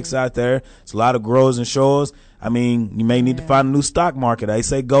lot of dicks out there. It's a lot of grows and shores. I mean, you may need to find a new stock market. They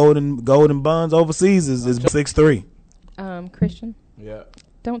say gold and buns overseas is 6'3". Christian. Yeah.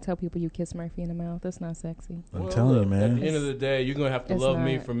 Don't tell people you kiss Murphy in the mouth. That's not sexy. I'm telling you, man. At the end of the day, you're gonna have to love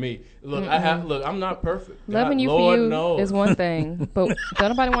me for me. Look, I'm not perfect. Loving you for you is one thing, but don't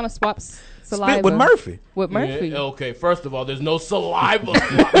nobody want to swap saliva Spit with Murphy. Yeah, okay, first of all, there's no saliva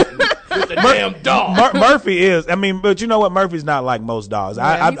with the damn dog. Murphy is. I mean, but you know what? Murphy's not like most dogs.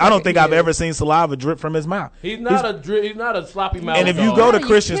 I don't think I've ever seen saliva drip from his mouth. He's not a sloppy mouth. And if you go to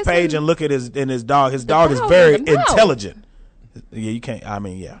Christian's page and look at his dog is very intelligent. Yeah, you can't. I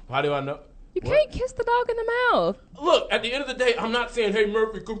mean, yeah. How do I know? You can't kiss the dog in the mouth. Look, at the end of the day, I'm not saying, "Hey,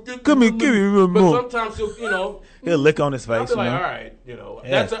 Murphy, come here, give me a little more." But sometimes he'll lick on his face. I'll be like, all right,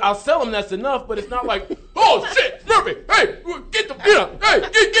 I'll tell him that's enough, but it's not like, oh shit, Murphy, hey, get the, hey,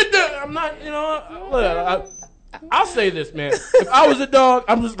 get the. I'm not, I'll say this, man. If I was a dog,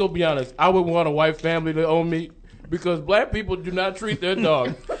 I'm just gonna be honest. I would want a white family to own me. Because black people do not treat their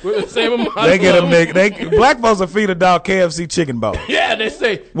dog with the same amount of love. Black folks will feed a dog KFC chicken bone. Yeah, they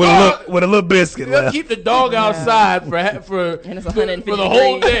say. With a little biscuit left. Keep the dog outside for the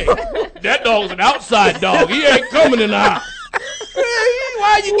whole day. That dog's an outside dog. He ain't coming in the house.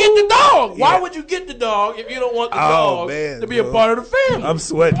 Why you get the dog? Why would you get the dog if you don't want the dog to be a part of the family? I'm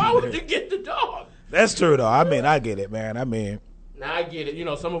sweating. Why would you get the dog? That's true, though. I mean, I get it, man. Now I get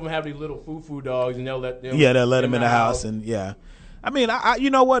it. Some of them have these little foo-foo dogs, and they'll let them. Yeah, they'll let them in the house, and yeah. I mean, I you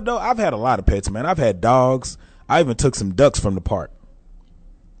know what though? I've had a lot of pets, man. I've had dogs. I even took some ducks from the park,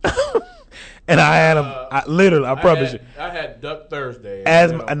 and I had them. I promise you. I had Duck Thursday.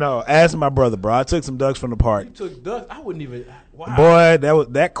 Ask my brother, bro. I took some ducks from the park. You took ducks? I wouldn't even. Wow. Boy,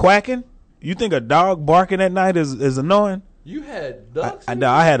 that quacking. You think a dog barking at night is annoying? You had ducks?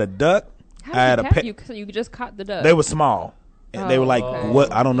 I had a duck. How did you catch you? So you just caught the duck. They were small. And they were like,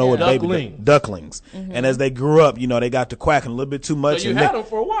 what? I don't know what ducklings. Mm-hmm. And as they grew up, they got to quacking a little bit too much. So you had them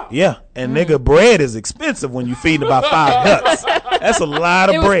for a while. Yeah. And nigga, bread is expensive when you feeding about 5 ducks. That's a lot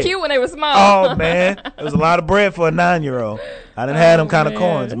of bread. It was cute when they were small. Oh, man. It was a lot of bread for a 9-year-old. I done had them kind of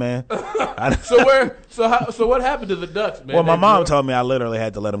corns, man. So what happened to the ducks, man? Well, my mom told me I literally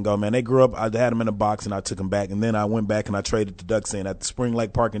had to let them go, man. They grew up. I had them in a box, and I took them back. And then I went back and I traded the ducks in at the Spring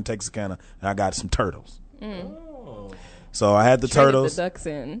Lake Park in Texarkana, and I got some turtles. So I had the turtles. The ducks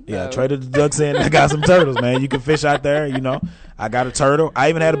in. Yeah, traded the ducks in. I got some turtles, man. You can fish out there, I got a turtle. I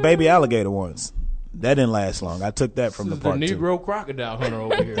even had a baby alligator once. That didn't last long. I took that from the park. The Negro crocodile hunter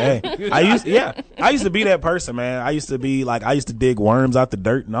over here. Hey, I used to be that person, man. I used to dig worms out the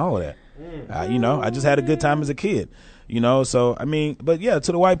dirt and all of that. I just had a good time as a kid. So I mean, but yeah,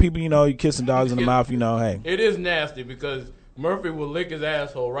 to the white people, you kissing dogs in the mouth, hey. It is nasty because Murphy will lick his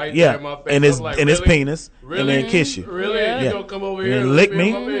asshole right there in my face. And his penis, and then kiss you. Really? Yeah. You gonna come over here and lick me?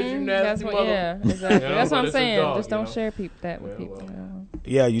 You nasty mother. Yeah, exactly. That's what I'm saying. Just don't share that with people.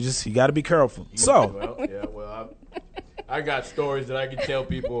 Yeah, you got to be careful. I got stories that I can tell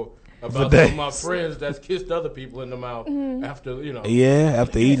people about some of my friends that's kissed other people in the mouth after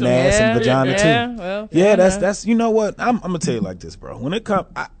after eating ass and vagina too. Well, that's you know what? I'm gonna tell you like this, bro. When it comes,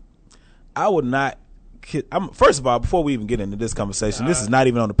 I would not. First of all, before we even get into this conversation, this is not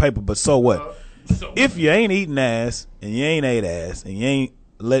even on the paper, but so what? If you ain't eating ass and you ain't ate ass and you ain't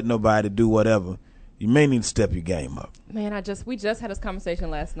let nobody do whatever, you may need to step your game up. Man, we just had this conversation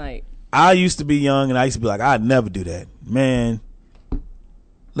last night. I used to be young and I used to be like, I'd never do that. Man,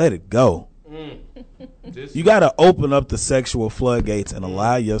 let it go. You got to open up the sexual floodgates and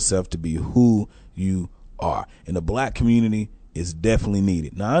allow yourself to be who you are. In the black community, is definitely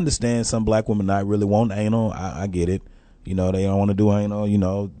needed. Now, I understand some black women not really want anal. I get it. They don't want to do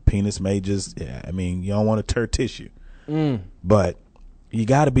anal. Penis may just, you don't want to tear tissue. But you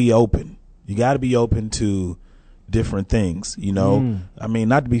got to be open. You got to be open to different things, you know. I mean,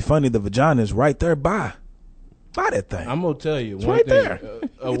 not to be funny, the vagina is right there by that thing. I'm gonna tell you, it's one right thing. There.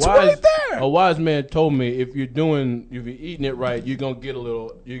 It's right there. A wise man told me if you're eating it right, you're gonna get a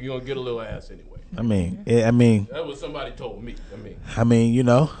little ass anyway. I mean, that was somebody told me. You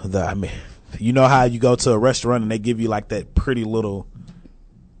know, you know how you go to a restaurant and they give you like that pretty little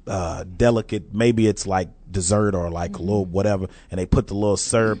delicate, maybe it's like dessert or like a little whatever, and they put the little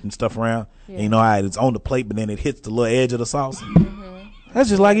syrup and stuff around. Yeah. And you know how it's on the plate, but then it hits the little edge of the sauce. That's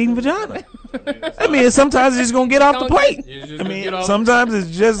just like eating vagina. I mean, sometimes it's just gonna get off the plate. Sometimes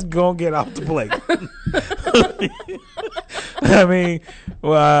it's just gonna get off the plate. I mean,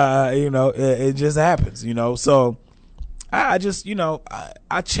 well, you know, it just happens, you know. So I just, you know,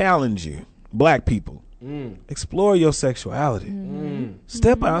 I challenge you, black people, explore your sexuality.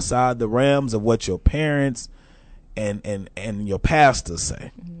 Step outside the realms of what your parents and your pastors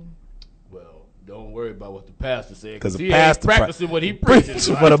say. Well, don't worry about what the pastor said, because he ain't practicing what he preaches.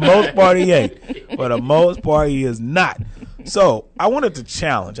 For the most part, he ain't. For the most part, he is not. So I wanted to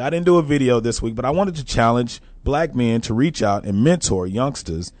challenge. I didn't do a video this week, but I wanted to challenge black men to reach out and mentor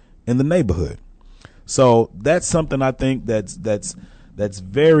youngsters in the neighborhood. So that's something I think that's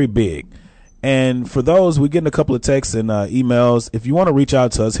very big. And for those, we're getting a couple of texts and emails. If you want to reach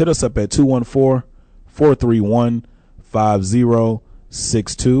out to us, hit us up at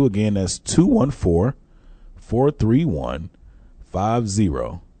 214-431-5062. Again, that's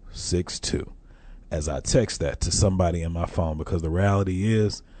 214-431-5062. As I text that to somebody in my phone, because the reality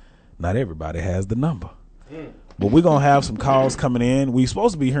is not everybody has the number. But we're going to have some calls coming in. We're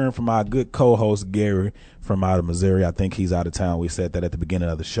supposed to be hearing from our good co-host, Gary, from out of Missouri. I think he's out of town. We said that at the beginning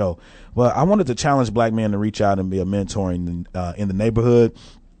of the show. Well, I wanted to challenge black men to reach out and be a mentor in the neighborhood.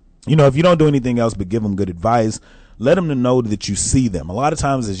 You know, if you don't do anything else but give them good advice, let them know that you see them. A lot of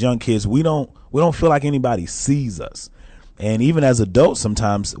times as young kids, we don't feel like anybody sees us. And even as adults,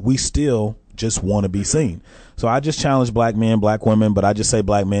 sometimes we still just want to be seen. So I just challenge black men, black women, but I just say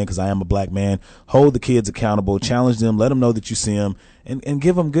black men because I am a black man. Hold the kids accountable, challenge them, let them know that you see them, and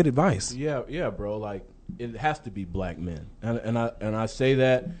give them good advice. Yeah, bro. Like, it has to be black men, and I say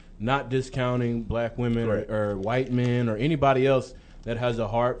that not discounting black women or white men or anybody else that has a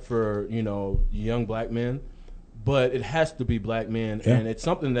heart for, you know, young black men, but it has to be black men, and it's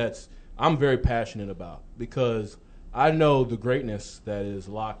something that's I'm very passionate about, because I know the greatness that is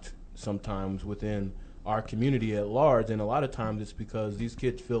locked sometimes within our community at large, and a lot of times it's because these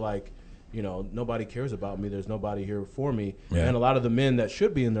kids feel like, you know, nobody cares about me, there's nobody here for me, and a lot of the men that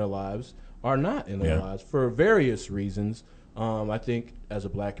should be in their lives are not in their lives for various reasons. I think as a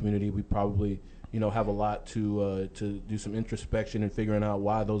black community, we probably, you know, have a lot to do some introspection and figuring out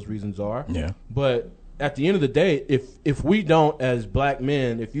why those reasons are. But at the end of the day, if we don't, as black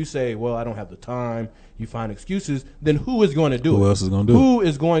men, if you say, well, I don't have the time, you find excuses, then who is going to do it? Who else is going to do it? Who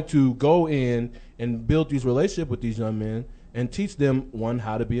is going to go in and build these relationships with these young men and teach them, one,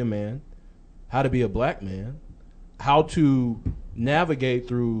 how to be a man, how to be a black man, how to navigate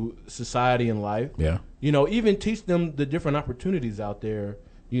through society and life. You know, even teach them the different opportunities out there,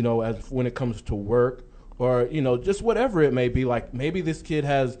 you know, as when it comes to work, or, you know, just whatever it may be. Like, maybe this kid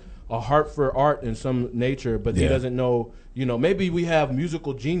has a heart for art in some nature, but he doesn't know, you know, maybe we have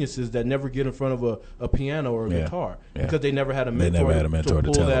musical geniuses that never get in front of a piano or a guitar because they never had a mentor, to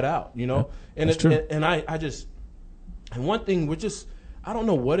pull that out, you know? And it's true. And I just, and one thing, I don't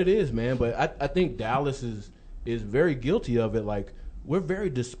know what it is, man, but I think Dallas is very guilty of it. Like, we're very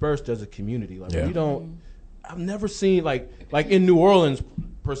dispersed as a community. Like, we don't, I've never seen, like in New Orleans,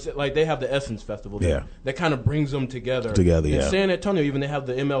 like they have the Essence Festival that kind of brings them together. In San Antonio, even they have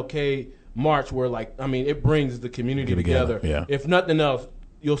the MLK March, where, like, I mean, it brings the community together. If nothing else,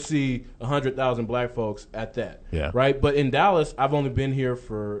 you'll see 100,000 black folks at that. Right? But in Dallas, I've only been here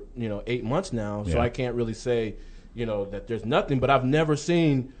for, you know, 8 months now, so I can't really say, you know, that there's nothing. But I've never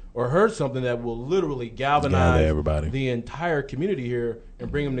seen or heard something that will literally galvanize everybody, the entire community here, and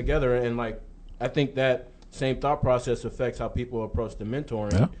bring them together. And, like, I think that same thought process affects how people approach the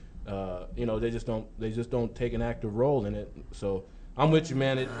mentoring. You know, they just don't take an active role in it. So I'm with you,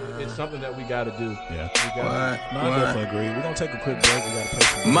 man. It's something that we got to do. I definitely agree. We're going to take a quick break. We got to play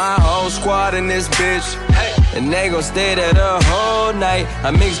some. My whole squad in this bitch, and they gon' stay there the whole night.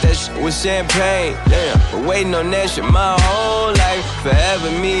 I mix that shit with champagne. Been waiting on that shit my whole life.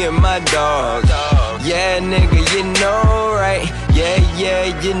 Forever me and my dog. Yeah, nigga, you know right. Yeah,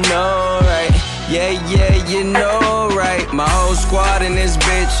 you know right. Yeah, you know right. My whole squad in this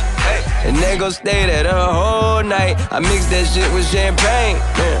bitch. And they gon' stay there the whole night. I mix that shit with champagne,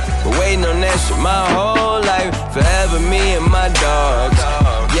 man. Been waiting on that shit my whole life. Forever me and my dogs.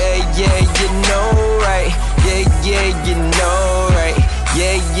 Yeah, you know right. Yeah, you know right.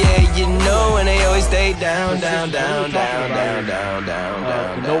 Yeah, you know. And they always stay down. The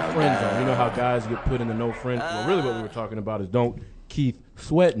no friend zone. You know how guys get put in the no friend. Well, really, what we were talking about is don't Keith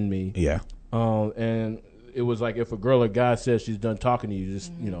sweating me. Yeah. And it was like if a girl or guy says she's done talking to you,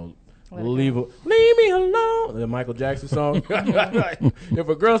 just leave me alone. The Michael Jackson song. If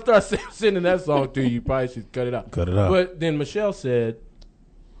a girl starts singing that song to you, you probably should cut it out. But then Michelle said,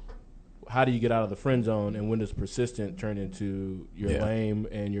 how do you get out of the friend zone, and when does persistent turn into you're lame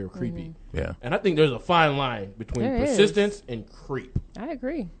and you're creepy? Yeah. And I think there's a fine line between persistence and creep. I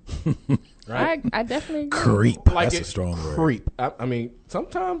agree. Right? I definitely agree. Creep. Like that's a strong word. Creep. I mean,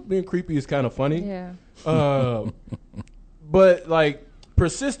 sometimes being creepy is kind of funny. Yeah. But like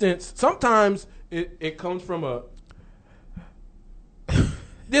persistence, sometimes it comes from a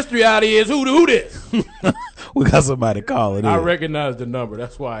this reality is who this? We got somebody calling. I recognize the number.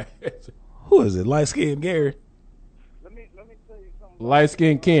 That's why. Who is it? Light skinned Gary. Let me tell you something. Light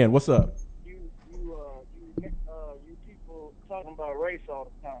skinned Ken. What's up? You people talking about race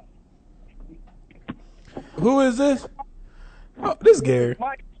all the time. Who is this? Oh, this is Gary.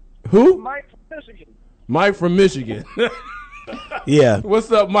 Mike. Who? Mike from Michigan. Mike from Michigan. Yeah.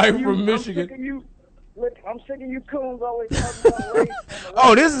 What's up, Mike from Michigan? I'm sick of you coons always talking about race.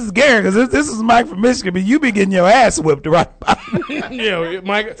 Oh, this is Gary, because this is Mike from Michigan, but you be getting your ass whipped right Yeah,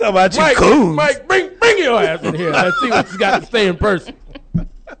 Mike. Talk about you coons. Mike, bring your ass in here. Let's see what you got to say in person.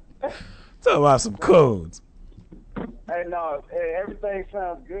 Talk about some coons. Hey, no, everything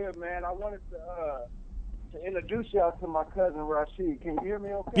sounds good, man. I wanted to introduce y'all to my cousin Rashid. Can you hear me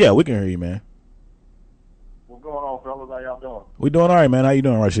okay? Yeah, we can hear you, man. What's going on, fellas? How y'all doing? We doing all right, man. How you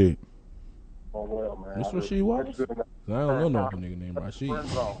doing, Rashid? Oh, well, man. That's what she was? I don't know no nigga named Rashid.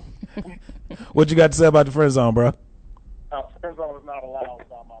 What you got to say about the friend zone, bro? Friend zone is not allowed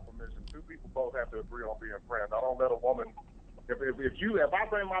without my permission. Two people both have to agree on being friends. I don't let a woman. If I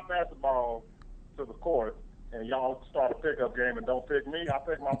bring my basketball to the court and y'all start a pickup game and don't pick me, I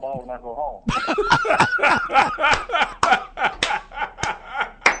pick my ball and I go home.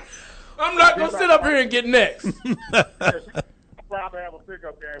 I'm not gonna sit up here and get next. I'd rather have a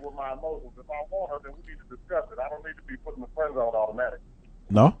pickup game with my emotions. If I want her, then we need to discuss it. I don't need to be put in the friend zone automatic.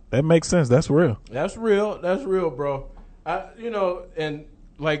 No, that makes sense. That's real. That's real, bro. And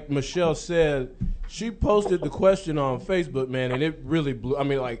like Michelle said, she posted the question on Facebook, man, and it really blew. I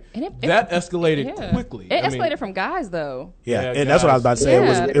mean, like that escalated quickly. It escalated from guys, though. Yeah, and guys. That's what I was about to say.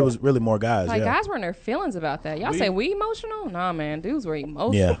 Yeah. It was really more guys. Like guys were in their feelings about that. Y'all say we emotional? Nah, man, dudes were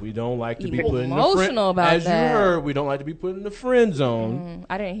emotional. Yeah, we don't like to be put in the friend zone. As you heard, we don't like to be put in the friend zone.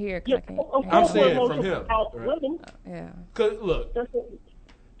 I didn't hear. I'm saying it from him. Right? Yeah. Cause look,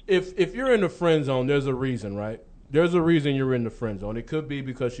 if you're in the friend zone, there's a reason, right? There's a reason you're in the friend zone. It could be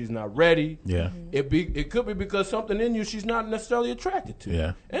because she's not ready. Yeah. It could be because something in you she's not necessarily attracted to.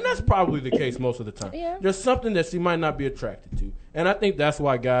 Yeah. And that's probably the case most of the time. Yeah. There's something that she might not be attracted to. And I think that's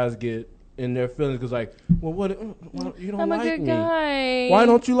why guys get in their feelings because like, well, you don't I'm like me. I'm a good guy. Why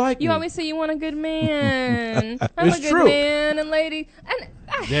don't you like me? You always say you want a good man. I'm it's a good true. man and lady. And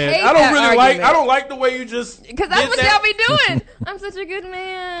I hate I don't really argument. I don't like the way you just because that's what y'all be doing. I'm such a good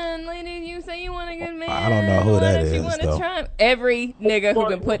man, lady. You say you want a good man. I don't know who that is. You want to try every nigga who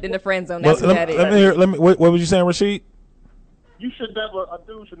been put in the friend zone. That's what that is. Let me. What was you saying, Rashid? A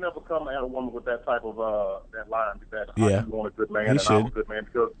dude should never come at a woman with that type of that line. Yeah. I want a good man and I'm a good man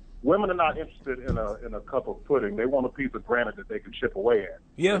because women are not interested in a cup of pudding. They want a piece of granite that they can chip away at.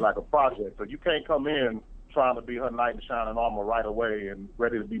 Yeah. Like a project. So you can't come in trying to be her knight in shining armor right away and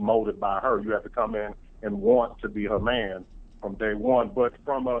ready to be molded by her. You have to come in and want to be her man from day one. But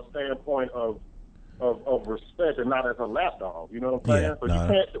from a standpoint of respect and not as a lapdog, you know what I'm saying? Yeah, so you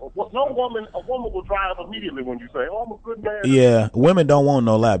can't. A woman will dry up immediately when you say, "Oh, I'm a good man." Yeah, women don't want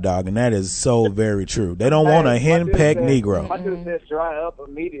no lapdog, and that is so very true. They don't want a henpecked Negro. I just said dry up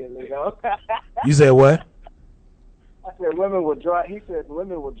immediately, though. You said what? I said women will dry. He said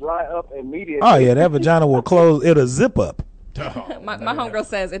women will dry up immediately. Oh yeah, that vagina will close. It'll zip up. My homegirl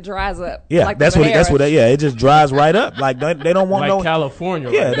says it dries up. Yeah, like that's what. Yeah, it just dries right up. Like they don't want like California.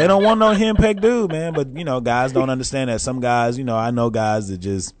 Yeah, right? They don't want no henpecked dude, man. But guys don't understand that. Some guys, I know guys that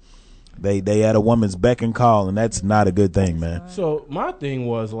just they at a woman's beck and call, and that's not a good thing, man. So my thing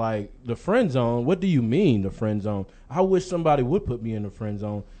was like the friend zone. What do you mean the friend zone? I wish somebody would put me in the friend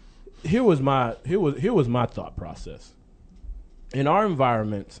zone. Here was my thought process. In our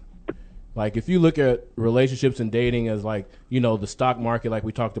environment, Like, if you look at relationships and dating as, like, the stock market, like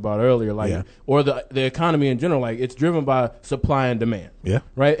we talked about earlier, like, or the economy in general, like, it's driven by supply and demand. Yeah.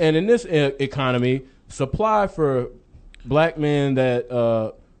 Right? And in this economy, supply for black men that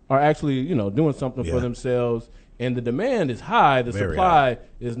are actually, doing something for themselves, and the demand is high, the supply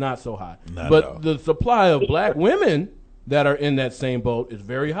is not so high. But the supply of black women that are in that same boat is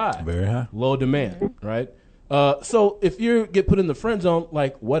very high. Very high. Low demand, right? So if you get put in the friend zone,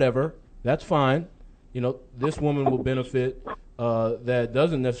 like, whatever, that's fine. This woman will benefit. That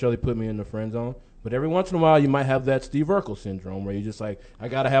doesn't necessarily put me in the friend zone. But every once in a while, you might have that Steve Urkel syndrome where you're just like, I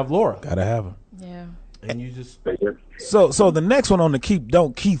got to have Laura. Got to have her. Yeah. And you just... So the next one on the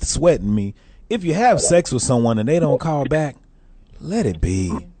don't keep sweating me. If you have sex with someone and they don't call back, let it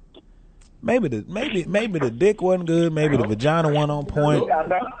be. Maybe the dick wasn't good. Maybe the vagina wasn't on point.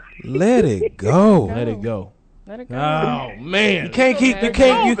 Let it go. Let it go. Let it go. Oh man! You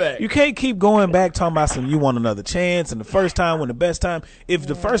can't keep going back talking about you want another chance and the first time when the best time. If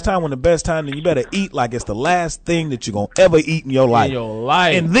the first time when the best time, then you better eat like it's the last thing that you're gonna ever eat in your life.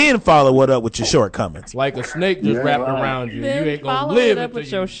 And then follow it up with your shortcomings. Like a snake just wrapped around you. Then you ain't gonna follow live it up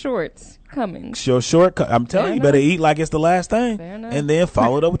with your shortcomings. Your I'm telling you, you better eat like it's the last thing, and then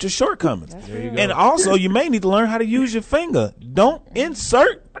follow it up with your shortcomings. And also, you may need to learn how to use your finger. Don't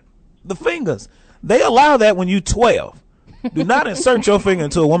insert the fingers. They allow that when you 12. Do not insert your finger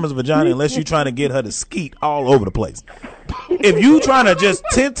into a woman's vagina unless you're trying to get her to skeet all over the place. If you trying to just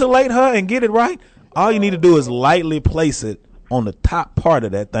titillate her and get it right, all you need to do is lightly place it on the top part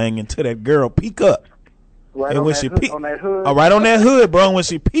of that thing until that girl peek up. Right, and when on that hood. Oh, right on that hood, bro. When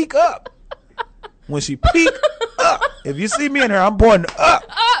she peek up. If you see me in here, I'm pointing up.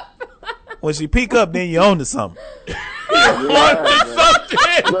 When she peek up, then you own to something. I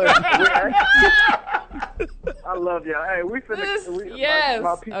love y'all. Hey, my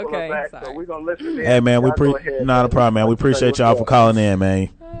people are back, so we're gonna listen in. Hey man, not a problem, man. We appreciate y'all for calling in, man.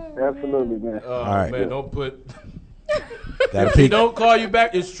 Absolutely, man. All right, man. Don't put. If she don't call you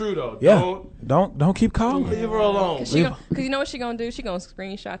back, it's true though. Yeah. Don't keep calling. Leave her alone. Because you know what she gonna do? She gonna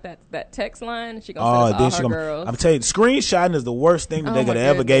screenshot that text line. And she gonna send it to all her girls. I'm telling you, screenshotting is the worst thing that they could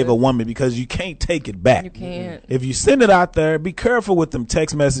ever gave a woman because you can't take it back. You can't. If you send it out there, be careful with them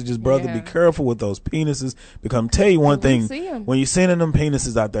text messages, brother. Yeah. Be careful with those penises. Because I'm telling you one thing: when you're sending them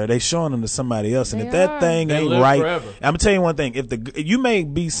penises out there, they showing them to somebody else, and if that thing ain't right, forever. I'm gonna tell you one thing: you may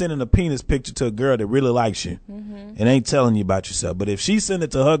be sending a penis picture to a girl that really likes you, and ain't telling you about yourself, but if she send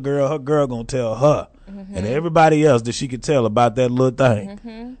it to her girl gonna tell her. And everybody else that she could tell about that little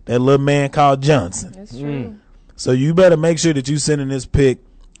thing, that little man called Johnson. That's true. So you better make sure that you sending this pic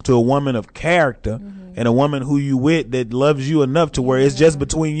to a woman of character and a woman who you with that loves you enough to where it's just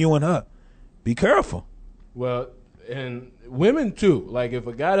between you and her. Be careful. Well, and women too. Like if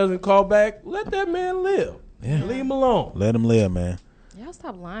a guy doesn't call back, let that man live. Yeah. Leave him alone. Let him live, man. Y'all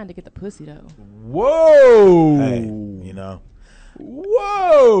stop lying to get the pussy though. Whoa. Hey,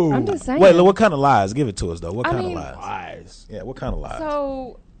 Whoa! I'm just saying. Wait, what kind of lies? Give it to us though. What kind of lies? Yeah, what kind of lies?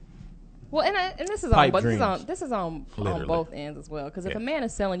 So, well, and this is on both ends as well. Because if a man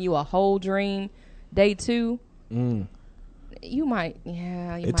is selling you a whole dream, day two, you might.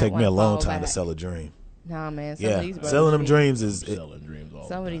 It take me a long time to sell a dream. Nah, man. Some of these brothers selling them dreams is selling dreams.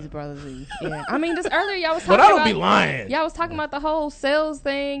 Some of these brothers, I mean, just earlier y'all was talking but I don't be lying. Y'all was talking about the whole sales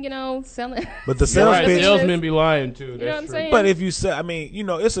thing, selling. But the salesmen be lying too. You know what I'm saying? But if you say, I mean,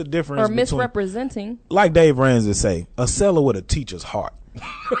 it's a difference. Or misrepresenting. Like Dave Ramsey say, a seller with a teacher's heart. You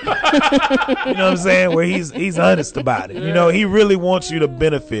know what I'm saying? Where he's honest about it. He really wants you to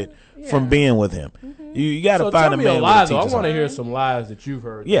benefit from being with him. You got to find a man with a teacher's heart. I want to hear some lies that you've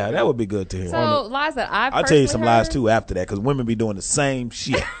heard. Yeah, that would be good to hear. So lies that I'll tell you some lies too after that because women be doing the same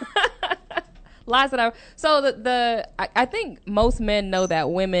shit. Lies that I think most men know that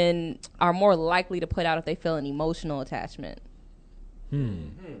women are more likely to put out if they feel an emotional attachment.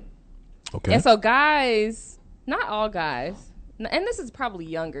 Okay. And so guys, not all guys, and this is probably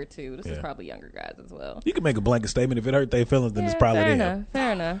younger too. This is probably younger guys as well. You can make a blanket statement if it hurt their feelings, then it's probably them.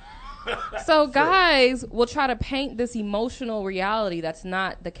 Fair enough. So guys will try to paint this emotional reality that's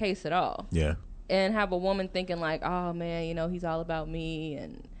not the case at all. Yeah. And have a woman thinking like, oh man, he's all about me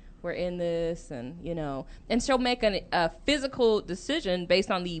and we're in this and and she'll make a physical decision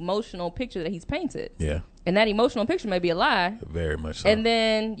based on the emotional picture that he's painted. Yeah. And that emotional picture may be a lie. Very much so. And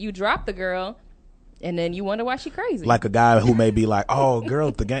then you drop the girl and then you wonder why she crazy. Like a guy who may be like, oh girl,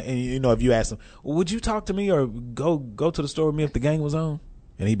 if the gang, and if you ask him, well, would you talk to me or go to the store with me if the gang was on?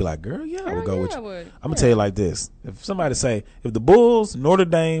 And he'd be like, girl, I would go with you. I'm going to tell you like this. If somebody say, if the Bulls, Notre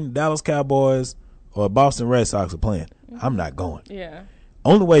Dame, Dallas Cowboys, or Boston Red Sox are playing, I'm not going. Yeah.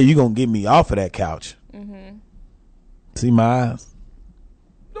 Only way you gonna get me off of that couch. Mm-hmm. See my eyes?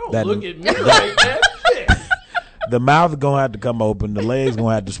 Don't look at me like that. Shit. The mouth is gonna have to come open. The legs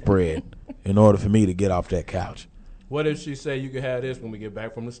gonna have to spread in order for me to get off that couch. What if she say you can have this when we get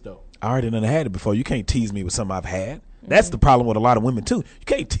back from the store? I already done had it before. You can't tease me with something I've had. That's the problem with a lot of women too. You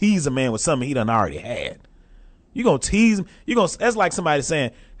can't tease a man with something he done already had. You gonna tease him. That's like somebody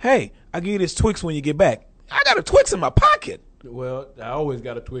saying, "Hey, I give you this Twix when you get back." I got a Twix in my pocket. Well, I always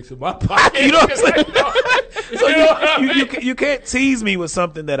got a Twix in my pocket. You know what I'm saying? So you can't tease me with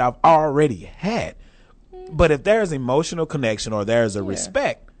something that I've already had. But if there's emotional connection or there's a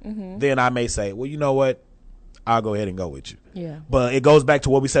respect, then I may say, well, you know what? I'll go ahead and go with you. Yeah. But it goes back to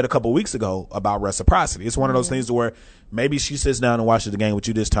what we said a couple weeks ago about reciprocity. It's one of those things to where maybe she sits down and watches the game with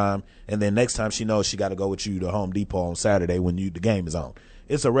you this time, and then next time she knows she got to go with you to Home Depot on Saturday when the game is on.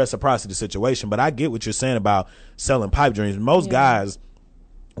 It's a reciprocity situation. But I get what you're saying about selling pipe dreams. Most guys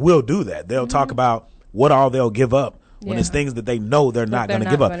will do that. They'll talk about what all they'll give up when it's things that they know they're not going to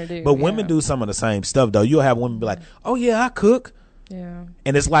give up. But women do some of the same stuff, though. You'll have women be like, oh, yeah, I cook. Yeah.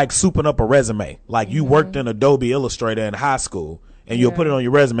 And it's like souping up a resume. Like you worked in Adobe Illustrator in high school, and you'll put it on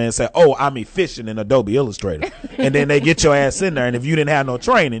your resume and say, oh, I'm efficient in Adobe Illustrator. And then they get your ass in there, and if you didn't have no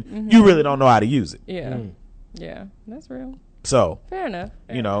training, you really don't know how to use it. Yeah. Yeah, that's real. So, fair enough.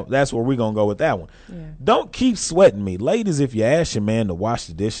 That's where we're going to go with that one. Yeah. Don't keep sweating me. Ladies, if you ask your man to wash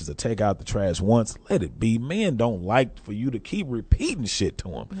the dishes or take out the trash once, let it be. Men don't like for you to keep repeating shit to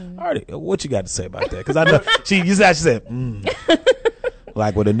them. All right, what you got to say about that? Because I know she said,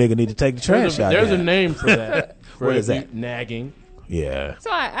 like, well, the nigga need to take the trash out. There's a name for that. What is that? Nagging. Yeah.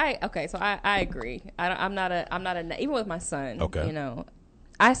 So I agree. I'm not a even with my son. Okay. You know,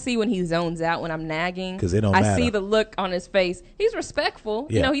 I see when he zones out when I'm nagging. Because it don't matter. I see the look on his face. He's respectful.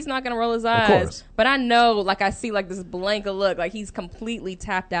 Yeah. You know, he's not going to roll his eyes. Of course. But I know, like, I see, like, this blank of look. Like, he's completely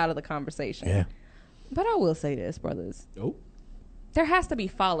tapped out of the conversation. Yeah. But I will say this, brothers. Oh. There has to be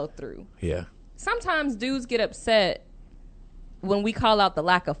follow-through. Yeah. Sometimes dudes get upset when we call out the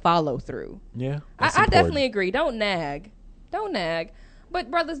lack of follow-through. Yeah. I definitely agree. Don't nag. But,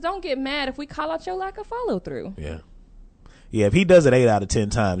 brothers, don't get mad if we call out your lack of follow-through. Yeah. Yeah, if he does it 8 out of 10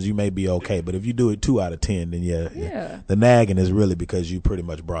 times, you may be okay. But if you do it 2 out of 10, then yeah. The nagging is really because you pretty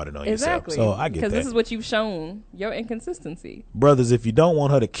much brought it on yourself. So I get that. Because this is what you've shown, your inconsistency. Brothers, if you don't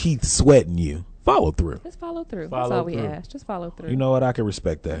want her to keep sweating you, follow through. Just follow through. That's all we ask. Just follow through. You know what? I can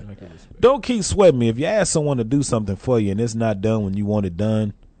respect that. Don't keep sweating me. If you ask someone to do something for you and it's not done when you want it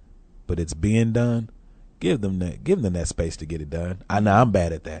done, but it's being done, give them that space to get it done. I know I'm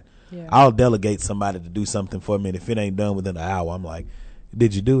bad at that. Yeah. I'll delegate somebody to do something for me, and if it ain't done within an hour, I'm like,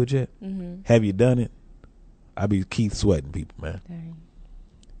 did you do it yet? Have you done it? I be Keith sweating people, man.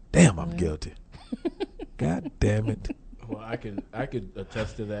 Damn, I'm guilty. God damn it. Well, I could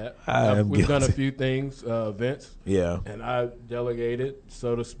attest to that. We've done a few things, Vince. Yeah. And I delegated,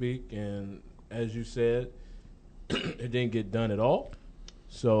 so to speak, and as you said, it didn't get done at all.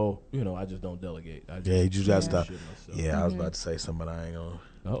 So, I just don't delegate. You just got to stop. Yeah, I was about to say something, but I ain't going to.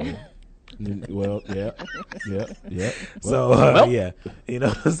 Well, yeah. So, yeah. You know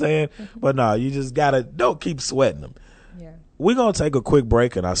what I'm saying? But no, you just don't keep sweating them. Yeah. We're going to take a quick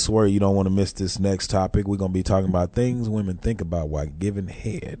break, and I swear you don't want to miss this next topic. We're going to be talking about things women think about while giving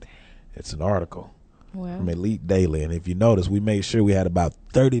head. It's an article from Elite Daily, and if you notice, we made sure we had about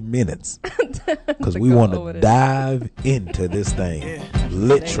 30 minutes because we want to dive into this thing. Yeah.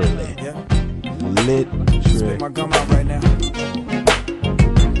 Literally. Spit my gum out right now.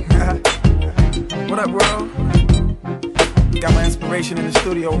 What up, bro? Got my inspiration in the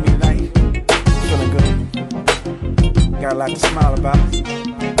studio with me tonight. Feeling good. Got a lot to smile about.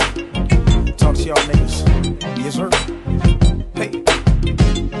 Talk to y'all niggas. Yes, sir. Hey.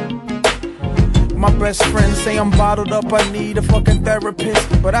 My best friends say I'm bottled up, I need a fucking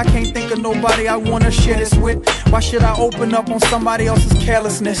therapist. But I can't think of nobody I wanna share this with. Why should I open up on somebody else's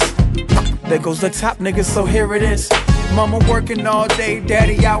carelessness? There goes the top niggas, so here it is. Mama working all day,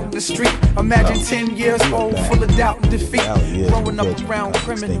 daddy out in the street. Imagine 10 years old, full of doubt and defeat. Growing up around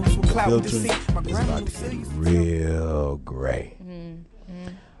criminals with clout and deceit. My grandma says real gray.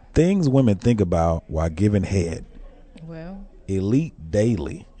 Things women think about while giving head. Well, Elite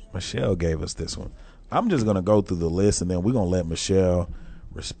Daily. Michelle gave us this one. I'm just going to go through the list, and then we're going to let Michelle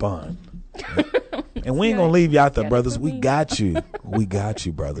respond. And we ain't going to leave you out there, brothers. We got you. We got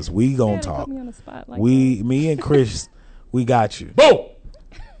you, brothers. We going to talk. Me and Chris, we got you. Boom!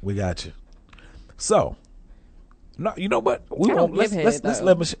 We got you. So, no, you know what? Let's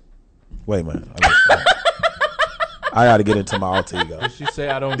let Michelle. Wait a minute. I got to get into my alter ego. Did she say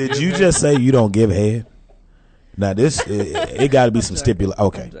I don't Did give you head? just say you don't give head? Now this, it got to be some stipulation.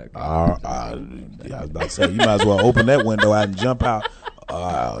 Okay. I was about to say, you might as well open that window out and jump out.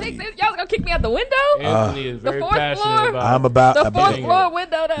 Y'all gonna kick me out the window? Anthony is very passionate about. I'm about the fourth floor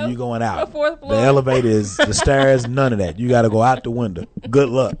window though. You going out? The fourth floor. The elevator is the stairs. None of that. You got to go out the window. Good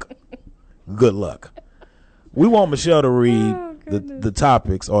luck. Good luck. We want Michelle to read the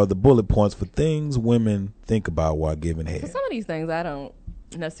topics or the bullet points for things women think about while giving head. Some of these things I don't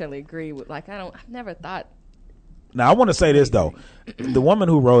necessarily agree with. Like I've never thought. Now I want to say this though, the woman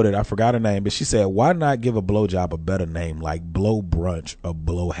who wrote it, I forgot her name, but she said, "Why not give a blowjob a better name like blow brunch or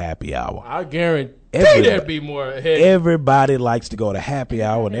blow happy hour?" I guarantee there'd be more. Everybody likes to go to happy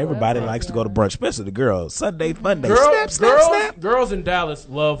hour, and everybody likes to go to brunch, especially the girls. Sunday fun day. Girls in Dallas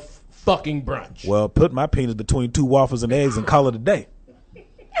love fucking brunch. Well, put my penis between 2 waffles and eggs and call it a day.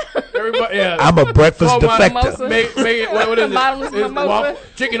 Everybody, yeah. I'm a breakfast defector. Make it, what is it?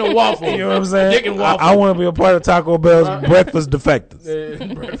 Chicken and waffle. You know what I'm saying? Chicken waffle. I want to be a part of Taco Bell's breakfast defectors.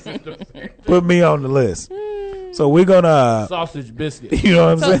 Put me on the list. So we're gonna sausage biscuit. You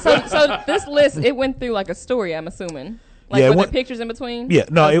know what I'm saying? So this list, it went through like a story. I'm assuming. Like with the pictures in between? Yeah,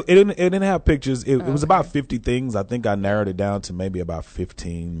 no, it didn't have pictures. It was about 50 things. I think I narrowed it down to maybe about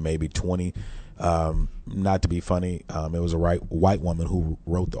 15, maybe 20. Not to be funny, it was a white woman who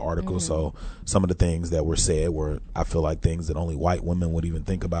wrote the article, so some of the things that were said were, I feel like, things that only white women would even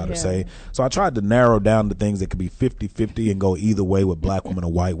think about or say. So I tried to narrow down the things that could be 50-50 and go either way with black women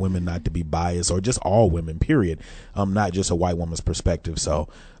or white women, not to be biased, or just all women, period, not just a white woman's perspective. So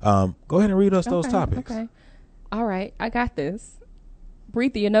go ahead and read us those topics. Okay. All right, I got this.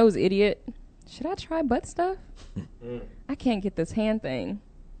 Breathe through your nose, idiot. Should I try butt stuff? I can't get this hand thing.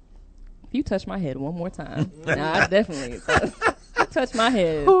 If you touch my head one more time, I definitely touch my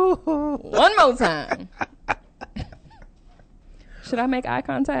head one more time. Should I make eye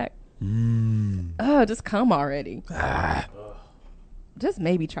contact? Oh, just come already. Just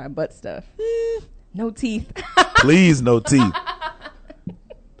maybe try butt stuff. No teeth. Please, no teeth.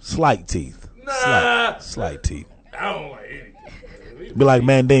 Slight teeth. Slight teeth. I don't like anything. Be like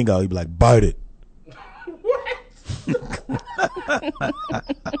Mandingo. He'd be like, bite it.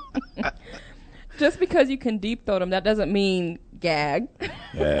 Just because you can deep throat them, that doesn't mean gag.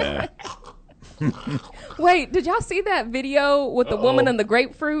 Yeah. Wait, did y'all see that video with the woman and the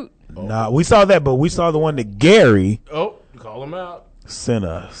grapefruit? Nah, we saw that, but we saw the one that Gary. Call him out. Sent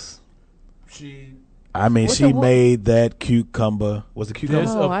us. She made that cucumber. Was it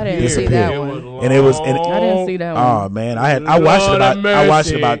cucumber? I didn't see that one. And it was. I didn't see that one. Oh man, I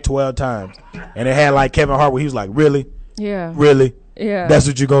watched it about 12 times, and it had like Kevin Hart where he was like, "Really? Yeah. Really? Yeah. That's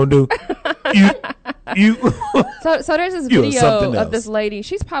what you're gonna do? you." So there's this video of this lady.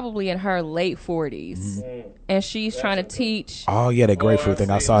 She's probably in her late 40s, and she's trying to teach. Oh yeah, that grapefruit thing.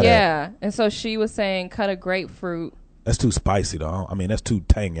 I saw that. Yeah, and so she was saying, cut a grapefruit. That's too spicy, though. I mean, that's too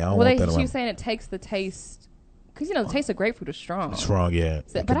tangy. I don't want that around. She was saying it takes the taste, because the taste of grapefruit is strong. Strong, yeah.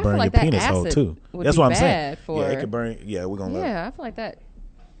 So, but I feel like that acid too. That's what I'm saying. Yeah, it could burn. Yeah, we're gonna. Yeah, I feel like that.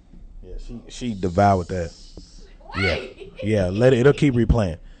 Yeah, she devoured that. Yeah. Let it. It'll keep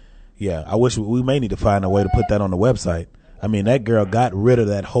replaying. Yeah, I wish we may need to find a way to put that on the website. I mean, that girl got rid of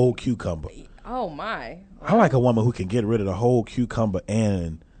that whole cucumber. Oh my! I like a woman who can get rid of the whole cucumber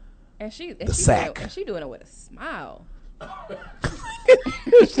and the sack. And she doing it with a smile. The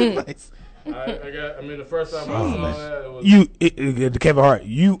first time I saw that, it was Kevin Hart,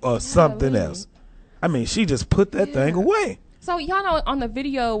 you are something else. I mean, she just put that thing away. So y'all know on the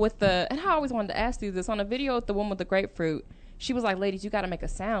video with and I always wanted to ask you this, on the video with the woman with the grapefruit, she was like, "Ladies, you got to make a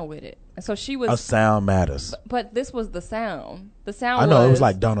sound with it." And so she was. A sound matters. But this was the sound. The sound. I know, it was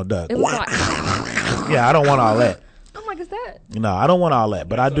like Donald Duck. It was like. Yeah, I don't want all that. I'm like, is that? No, I don't want all that,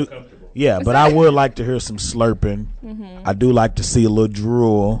 but I do. Yeah, but I would like to hear some slurping. I do like to see a little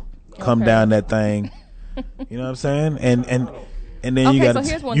drool come down that thing. You know what I'm saying? And then you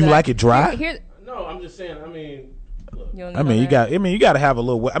got you like it dry? No, I'm just saying. I mean, you got to have a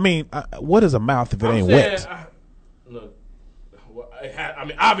little. I mean, what is a mouth if it ain't wet? Look,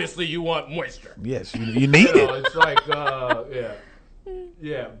 obviously you want moisture. Yes, you need it. It's like,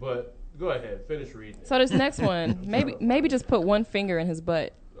 yeah. But go ahead, finish reading. So this next one, maybe just put one finger in his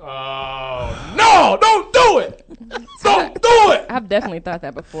butt. Oh, no, don't do it. Don't do it. I've definitely thought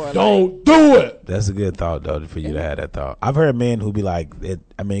that before. Don't do it. That's a good thought, though, for you to have that thought. I've heard men who be like,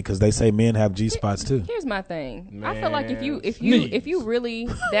 because they say men have G spots too. Here's my thing. I feel like if you really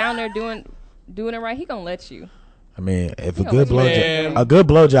down there doing it right, he gonna let you. I mean, if a good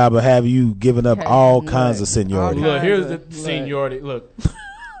blowjob will have you giving up all kinds of seniority. Look, here's the seniority. Look.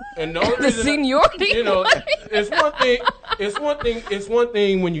 And the only reason seniority, it's one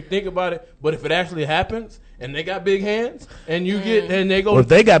thing when you think about it, but if it actually happens and they got big hands, and you get and they go. Well, if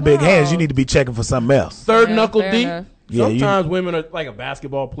they got big hands, you need to be checking for something else. Third knuckle deep. Enough. Yeah, Sometimes women are like a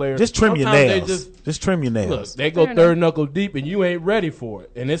basketball player. Just trim your Sometimes nails. Just trim your nails. Look, they go third knuckle deep, and you ain't ready for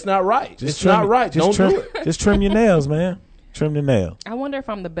it, and it's not right. It's not right. Don't do it. Just trim your nails, man. Trim the nail. I wonder if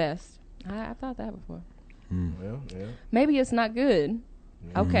I'm the best. I thought that before. Well, yeah. Maybe it's not good.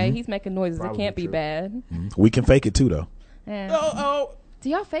 Okay, he's making noises. Probably it can't be true. bad. We can fake it too, though. Do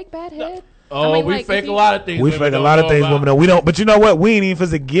y'all fake bad head? Oh, I mean, we like, fake a lot of things. We fake a lot of things women know. We don't. But you know what? We ain't even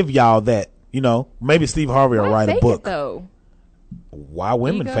supposed to give y'all that. You know, maybe Steve Harvey will write a book. It, though? Why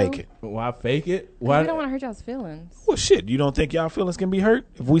women fake it? Why fake it? Why? We don't want to hurt y'all's feelings. Well, shit. You don't think y'all feelings can be hurt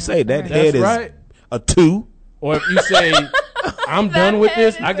if we say that head is a 2? Or if you say, I'm done with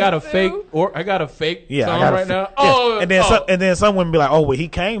this, I got a fake song right now. Oh, and then some women be like, oh, well, he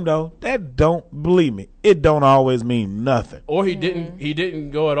came though. That don't believe me. It don't always mean nothing. Or he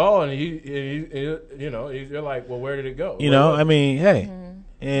didn't go at all, and you're like, well, where did it go? You know, I mean, hey,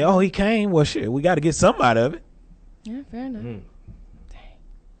 and he came. Well, shit, we got to get something out of it. Yeah, fair enough.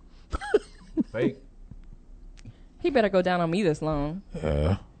 Dang. Fake. He better go down on me this long.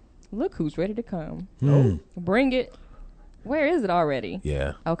 Yeah. Look who's ready to come. Bring it. Where is it already?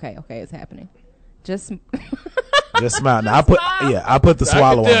 Yeah. Okay, it's happening. Just smile. Now, I put the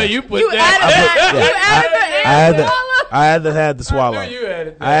swallow on. You put that. I had to have the swallow. I knew you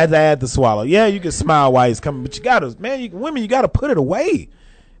added that. I had to add the swallow. Yeah, you can smile while he's coming, but you gotta, man, women, you gotta put it away.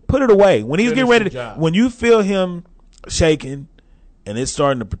 Put it away when he's getting ready to. When you feel him shaking, and it's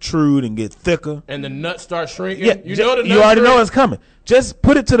starting to protrude and get thicker, and the nuts start shrinking. Yeah, you already know it's coming. Just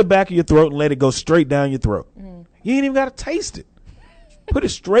put it to the back of your throat and let it go straight down your throat. You ain't even got to taste it. Put it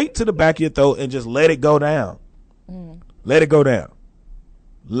straight to the back of your throat and just let it go down. Let it go down.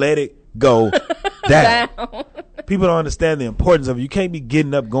 Let it go down. People don't understand the importance of it. You can't be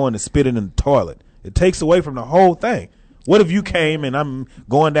getting up, going and spitting in the toilet. It takes away from the whole thing. What if you came and I'm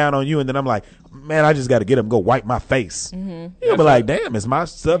going down on you and then I'm like, man, I just got to get up and go wipe my face. You'll be like, damn, is my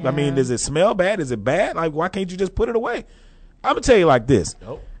stuff, I mean, does it smell bad? Is it bad? Like, why can't you just put it away? I'm going to tell you like this.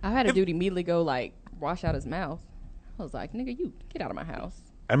 I had a dude immediately go, like, wash out his mouth. I was like, nigga, you get out of my house.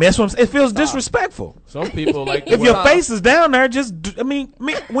 I mean, that's what I'm saying. It feels disrespectful. Some people like if your face is down there, just, I mean,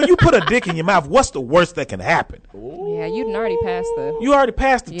 when you put a dick in your mouth, what's the worst that can happen? Yeah, you already passed the. You already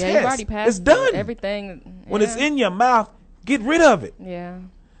passed the test. You already passed. It's done. Everything. Yeah. When it's in your mouth, get rid of it. Yeah.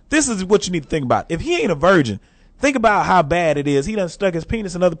 This is what you need to think about. If he ain't a virgin, think about how bad it is. He done stuck his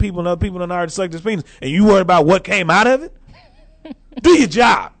penis in other people, and other people done already sucked his penis, and you worried about what came out of it? Do your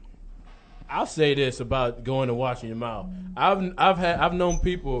job. I'll say this about going and washing your mouth. I've known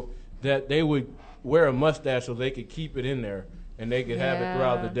people that they would wear a mustache so they could keep it in there and they could have it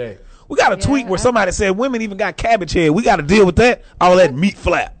throughout the day. We got a tweet where somebody said women even got cabbage head. We got to deal with that. All that meat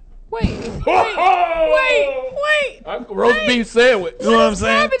flap. Wait. Roast beef sandwich. You know what I'm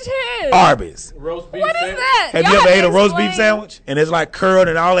saying? Cabbage head. Arby's. Roast beef What sandwich. is that? Have you ever ate a roast beef sandwich? And it's like curled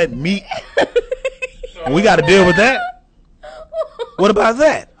and all that meat. We got to deal with that. What about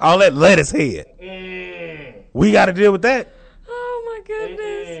that? All that lettuce head. We got to deal with that. Oh my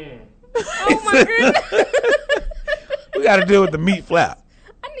goodness. Oh my goodness. We got to deal with the meat flap.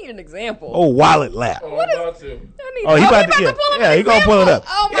 I need an example. Oh, wallet lap. What is? He about to pull it up. He gonna pull it up.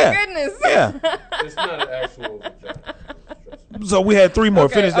 Oh my goodness. Yeah. It's not an actual vagina. So we had 3 more.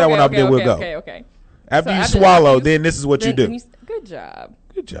 Finish that one up, then we'll go. Okay. After you swallow, then this is what you do. Good job.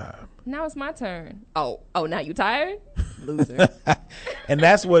 Good job. Now it's my turn. Oh, now you tired? Loser. And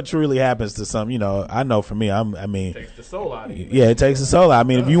that's what truly happens to some, I know for me, it takes the soul out of you. Yeah, it takes the soul out. I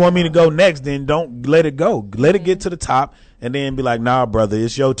mean, if you want me to go next, then don't let it go. Let it get to the top and then be like, nah, brother,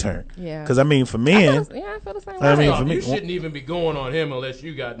 it's your turn. Yeah. Because, for men. I feel the same way. For me. You shouldn't even be going on him unless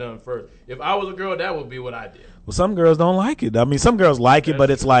you got done first. If I was a girl, that would be what I did. Well, some girls don't like it. I mean, some girls like it,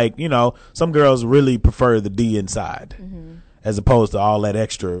 but it's like, some girls really prefer the D inside as opposed to all that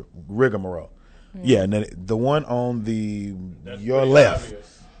extra rigmarole. Yeah, and then the one on your left.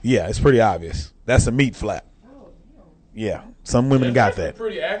 Obvious. Yeah, it's pretty obvious. That's a meat flap. Yeah, some women got that.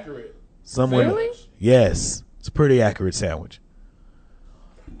 Pretty accurate. Some women. Yes, it's a pretty accurate sandwich.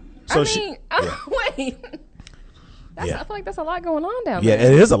 So wait. I feel like that's a lot going on down there. Yeah,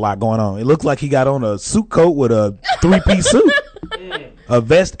 it is a lot going on. It looks like he got on a suit coat with a 3-piece suit. A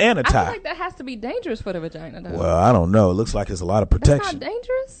vest and a tie. I feel like that has to be dangerous for the vagina, though. Well, I don't know. It looks like it's a lot of protection. That's not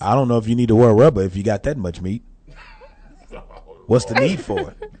dangerous? I don't know if you need to wear rubber if you got that much meat. What's the need for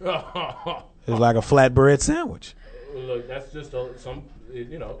it? It's like a flatbread sandwich. Look, that's just some.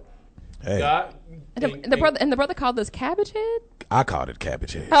 Hey. God, the brother called this cabbage head? I called it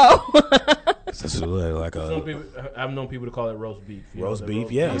cabbage head. Oh. Like some people, I've known people to call it roast beef. Roast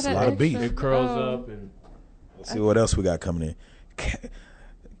beef, yeah. It's a lot of beef. It curls up and. Let's see what else we got coming in.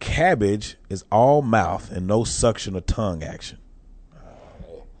 Cabbage is all mouth and no suction or tongue action.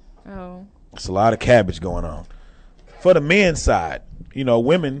 Oh. It's a lot of cabbage going on. For the men's side,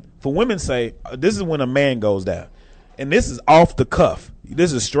 women say this is when a man goes down. And this is off the cuff.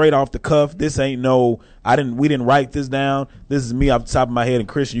 This is straight off the cuff. This ain't we didn't write this down. This is me off the top of my head. And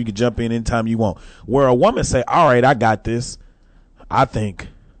Christian, you can jump in anytime you want. Where a woman say, all right, I got this. I think,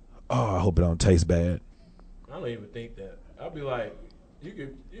 I hope it don't taste bad. I don't even think that. I'll be like, you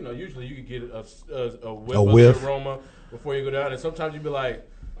could, usually you could get a whiff of aroma before you go down. And sometimes you'd be like,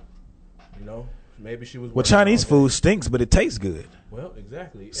 maybe she was. Well, Chinese food stinks, but it tastes good. Well,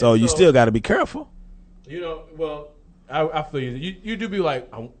 exactly. So you still got to be careful. I feel you. You do be like,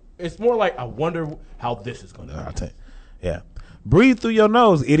 it's more like, I wonder how this is going to be. Yeah. Breathe through your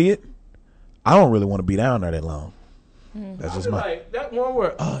nose, idiot. I don't really want to be down there that long. That's just like that one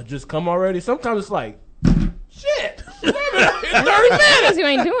where, just come already. Sometimes it's like, shit. It's 30 minutes. You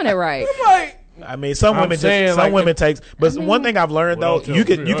ain't doing it right. I'm like, I mean, some women takes. But one thing I've learned though, you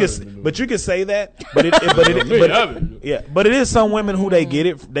can say that, but it is some women who they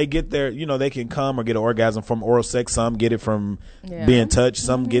get their, they can come or get an orgasm from oral sex. Some get it from being touched.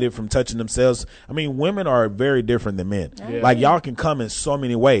 Some get it from touching themselves. I mean, women are very different than men. Yeah. Like y'all can come in so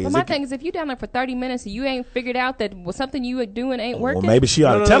many ways. But my thing is, if you down there for 30 minutes and you ain't figured out that something you were doing ain't working, well, maybe she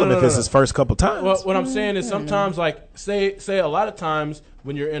ought to tell him if it's his first couple times. Well, what I'm saying is sometimes, like say a lot of times,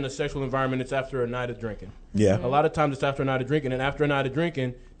 when you're in a sexual environment, it's after a night of drinking. Yeah. A lot of times it's after a night of drinking. And after a night of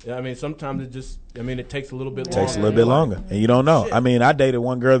drinking, I mean, sometimes it takes a little bit longer. It takes a little bit longer. And you don't know. Shit. I mean, I dated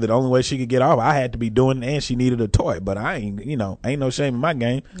one girl that the only way she could get off, I had to be doing it, and she needed a toy. But I ain't no shame in my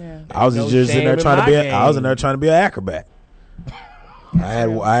game. Yeah. I was just in there trying to be an acrobat. I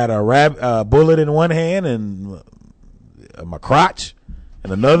had a bullet in one hand and my crotch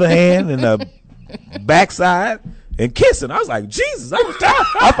in another hand and a backside. And kissing. I was like, Jesus, I was tired.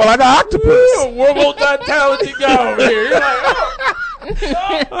 I felt like an octopus. We're both that talented guy over here. You're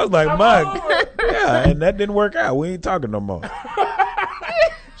like, I was like, yeah, and that didn't work out. We ain't talking no more.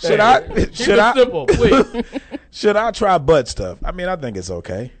 Should I try butt stuff? I mean, I think it's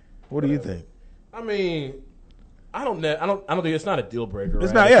okay. What do you think? I mean, I don't think it's not a deal breaker.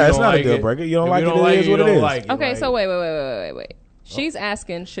 It's not. Yeah, it's not a deal breaker. You don't like it. It is what it is. Okay, so wait. She's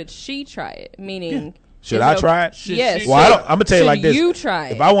asking, should she try it? Meaning. Should I try it? Yes. Well, I'm gonna tell you like this. You try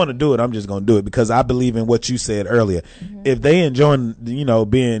it. If I want to do it, I'm just gonna do it because I believe in what you said earlier. Mm-hmm. If they enjoying,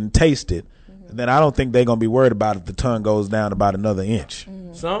 being tasted, then I don't think they're gonna be worried about if the tongue goes down about another inch.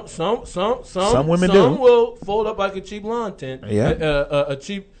 Mm-hmm. Some women some will fold up like a cheap lawn tent. Yeah. A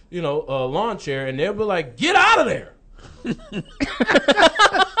cheap lawn chair, and they'll be like, "Get out of there."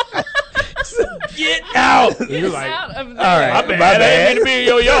 Get out! And you're like, out of there. All right, I didn't mean to be in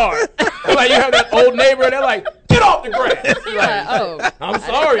your yard. Like you have that old neighbor, and they're like, get off the grass. You're like, I'm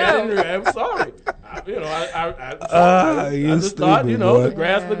sorry. I'm sorry. I just thought, the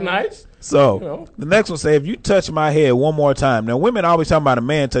grass looked nice. So the next one say, if you touch my head one more time. Now women always talking about a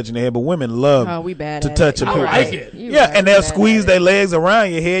man touching their head, but women love to touch a I like it. And they'll squeeze their legs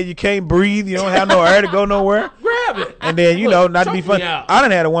around your head. You can't breathe. You don't have no air to go nowhere. Grab it. And then not to be funny, I done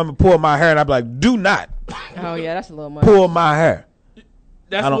had a woman pull my hair, and I'm like, do not. Oh yeah, that's a little much. Pull my hair.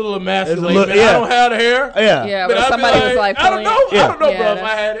 That's a little emasculating. I don't have the hair. Yeah, but somebody was like, I don't know, bro. If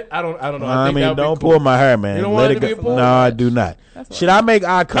I had it, I don't know. I mean, don't pull my hair, man. You don't want it to be pulled? No, I do not. Should I make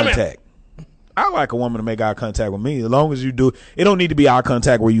eye contact? I like a woman to make eye contact with me as long as you do. It don't need to be eye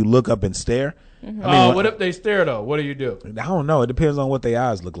contact where you look up and stare. Mm-hmm. I mean, what if they stare though? What do you do? I don't know. It depends on what their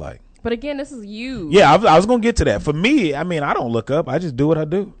eyes look like. But again, this is you. Yeah, I was gonna get to that. For me, I mean, I don't look up. I just do what I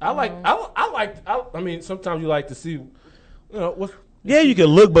do. I mean, sometimes you like to see, what's. Yeah, you can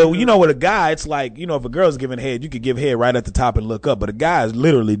look, but with a guy, it's like, if a girl's giving head, you could give head right at the top and look up, but a guy is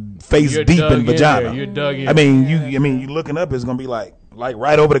literally face deep in vagina. You're dug in. I mean, you looking up is gonna be like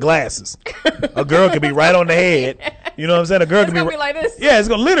right over the glasses. A girl could be right on the head. You know what I'm saying? A girl could be like this. Yeah, it's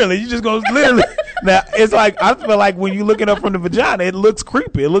gonna literally. You just gonna literally. Now it's like I feel like when you looking up from the vagina, it looks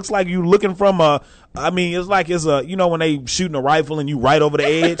creepy. It looks like you looking from a. I mean, it's like it's a. When they shooting a rifle and you right over the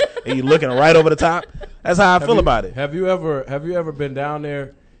edge and you looking right over the top. That's how I feel about it. Have you ever been down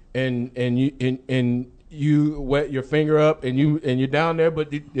there and you wet your finger up and you're down there, but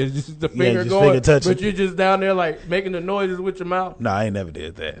it's just the finger going, but you're just down there like making the noises with your mouth? No, I ain't never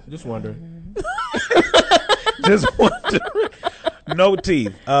did that. Just wondering. Just wondering. No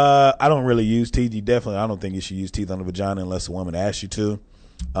teeth. I don't really use teeth. I don't think you should use teeth on the vagina unless a woman asks you to.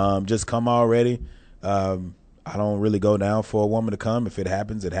 Just come already. I don't really go down for a woman to come. If it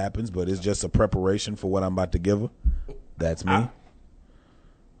happens, it happens. But it's just a preparation for what I'm about to give her. That's me.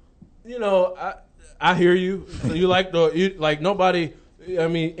 I hear you. So you like nobody. I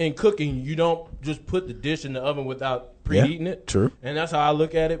mean, in cooking, you don't just put the dish in the oven without preheating it. True. And that's how I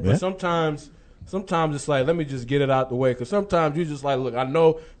look at it. But sometimes it's like, let me just get it out the way. Because sometimes you just like, look, I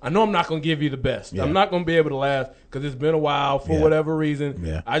know I'm not going to give you the best. I'm not going to be able to last because it's been a while for whatever reason.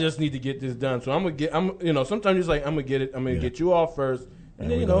 Yeah. I just need to get this done. So sometimes you're just like, I'm going to get it. I'm going to get you off first.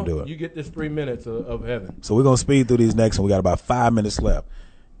 And then, you get this 3 minutes of heaven. So we're going to speed through these next, and we got about 5 minutes left.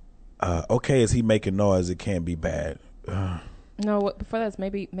 Okay, is he making noise? It can be bad. No, before that's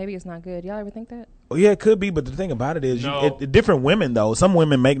maybe it's not good. Y'all ever think that? Well, yeah, it could be, but the thing about it is, different women though. Some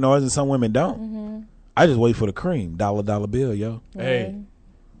women make noise and some women don't. Mm-hmm. I just wait for the cream, dollar bill, yo. Hey,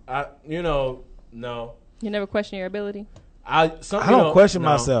 no. You never question your ability. I don't question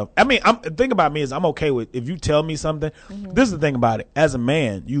myself. I mean, the thing about me is I'm okay with if you tell me something. Mm-hmm. This is the thing about it. As a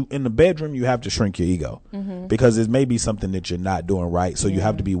man, you in the bedroom, you have to shrink your ego because it may be something that you're not doing right. So you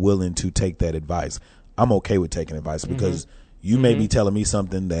have to be willing to take that advice. I'm okay with taking advice because you may be telling me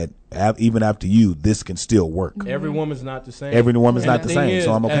something that even after you, this can still work. Every woman's not the same. Every woman's not the same,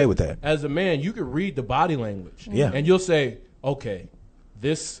 so I'm okay with that. As a man, you can read the body language. Yeah. And you'll say, okay,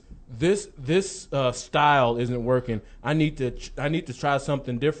 this style isn't working. I need to try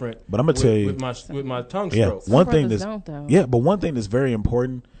something different. But I'm gonna tell you with my tongue stroke. One thing that's very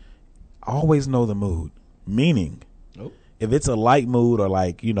important. Always know the mood. Meaning, if it's a light mood or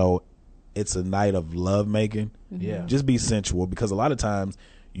like it's a night of love making. Yeah, just be sensual because a lot of times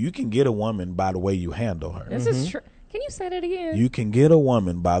you can get a woman by the way you handle her. This is true. Can you say that again? You can get a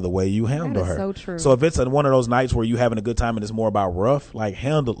woman by the way you handle her. So true. So if it's one of those nights where you're having a good time and it's more about rough,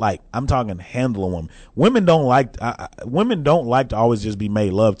 I'm talking handle a woman. Women don't like to always just be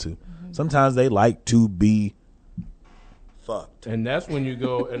made love to. Sometimes they like to be fucked. And that's when you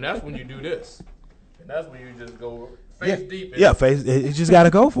go. And that's when you do this. And that's when you just go face deep. You just got to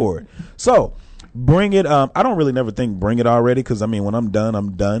go for it. So. Bring it. I don't really never think bring it already because when I'm done,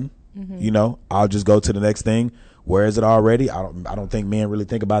 I'm done. Mm-hmm. I'll just go to the next thing. Where is it already? I don't think men really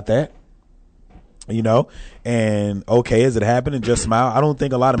think about that. And okay, is it happening? Just smile. I don't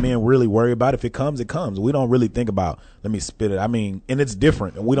think a lot of men really worry about it. If it comes, it comes. We don't really think about, let me spit it. I mean, and it's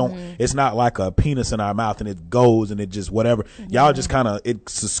different. We don't, it's not like a penis in our mouth and it goes and it just whatever. Y'all just kind of, it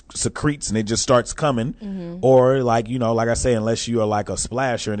secretes and it just starts coming. Or like I say, unless you are like a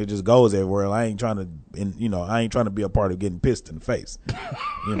splasher and it just goes everywhere. I ain't trying to be a part of getting pissed in the face,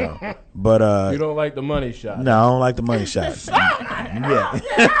 but, you don't like the money shot. No, I don't like the money shot.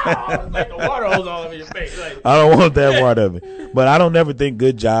 Like the water hose all over your face. I don't want that part of it. But I don't never think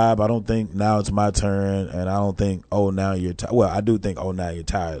good job. I don't think now it's my turn. And I don't think, now you're tired. Well, I do think, now you're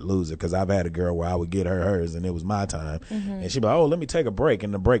tired, loser. Because I've had a girl where I would get her hers and it was my time. And she'd be like, let me take a break.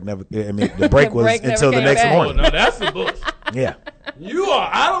 And the break was until the next morning. No, that's the bullshit. Yeah. You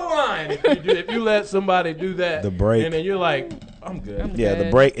are out of line if you let somebody do that. The break. And then you're like, I'm good. The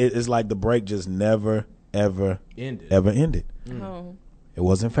break, it's like the break just never, ever ended. Oh. It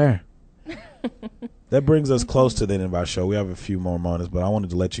wasn't fair. That brings us close to the end of our show. We have a few more moments, but I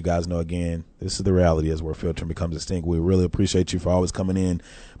wanted to let you guys know again, this is the reality as where filtering becomes extinct. We really appreciate you for always coming in.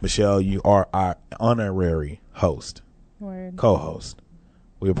 Michelle, you are our honorary host, co-host.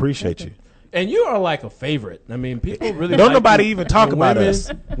 We appreciate you. And you are like a favorite. I mean, people really don't nobody even talk about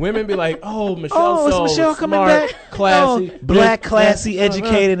us. Women be like, Michelle's so Michelle smart, coming back? classy, black, classy,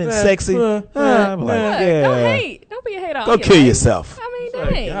 educated, and sexy. I'm like, Don't be a hater. Go kill yourself. I mean,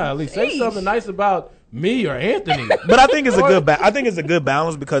 dang. Golly, say something nice about me or Anthony. But I think it's a good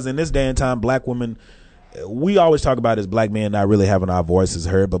balance because in this day and time, black women, we always talk about as black men not really having our voices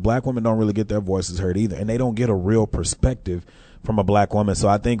heard, but black women don't really get their voices heard either, and they don't get a real perspective from a black woman. So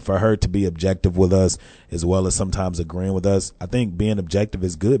I think for her to be objective with us as well as sometimes agreeing with us, I think being objective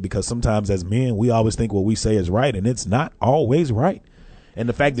is good because sometimes as men, we always think what we say is right and it's not always right. And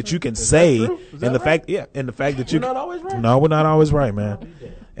the fact that you can say, and the fact that we're not always right. No, we're not always right, man.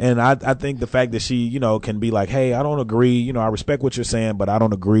 And I think the fact that she, can be like, hey, I don't agree. I respect what you're saying, but I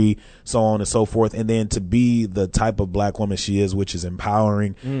don't agree, so on and so forth. And then to be the type of black woman she is, which is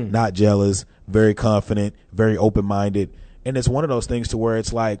empowering, not jealous, very confident, very open-minded. And it's one of those things to where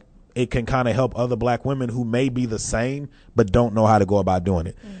it's like it can kind of help other black women who may be the same but don't know how to go about doing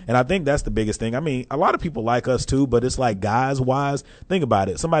it. And I think that's the biggest thing. I mean, a lot of people like us too, but it's like guys wise, think about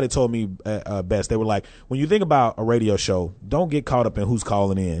it. Somebody told me best. They were like, when you think about a radio show, don't get caught up in who's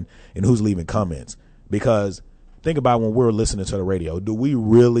calling in and who's leaving comments, because think about when we're listening to the radio, do we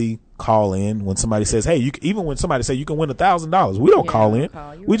really call in when somebody says, hey, even when somebody says you can win $1,000, we don't call in.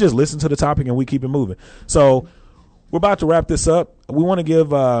 We just listen to the topic and we keep it moving. So we're about to wrap this up. We want to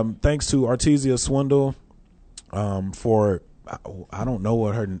give thanks to Artesia Swindle for I don't know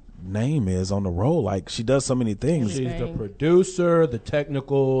what her name is on the role. Like, she does so many things. She's the producer, the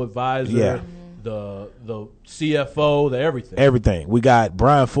technical advisor, the CFO, the everything. Everything. We got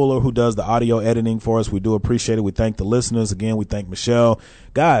Brian Fuller, who does the audio editing for us. We do appreciate it. We thank the listeners. Again, we thank Michelle.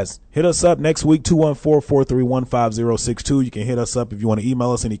 Guys, hit us up next week, 214-431-5062. You can hit us up if you want to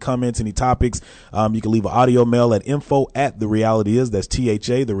email us any comments, any topics. You can leave an audio mail at info@therealityis. That's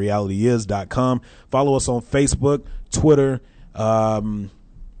THA, therealityis.com. Follow us on Facebook, Twitter,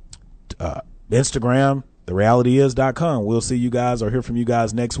 Instagram, therealityis.com. We'll see you guys or hear from you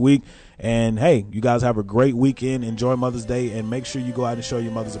guys next week. And hey, you guys have a great weekend. Enjoy Mother's Day, and make sure you go out and show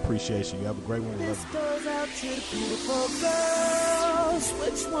your mother's appreciation. You have a great one. We love you. This goes out to the beautiful girls.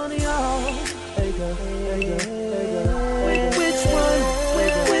 Which one of y'all? Hey girl, hey girl, hey girl. Which one?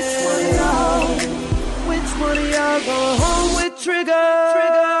 Which one of y'all? Which one of y'all going home with Trigger?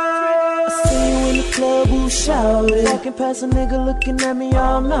 I see you in the club, who shouted? Walking past a nigga looking at me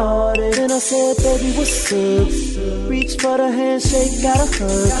all naughty. Then I said, baby, what's up? Reach for the handshake, got a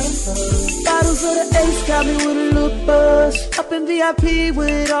hug. Bottles of the Ace got me with a little buzz. Up in VIP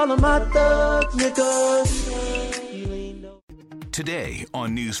with all of my thug niggas. Today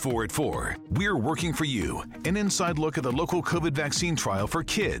on News 4 at 4, we're working for you. An inside look at the local COVID vaccine trial for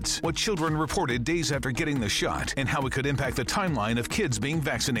kids, what children reported days after getting the shot, and how it could impact the timeline of kids being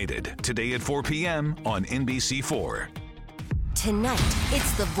vaccinated. Today at 4 p.m. on NBC4. Tonight,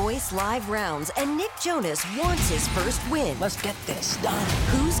 it's The Voice Live rounds, and Nick Jonas wants his first win. Let's get this done.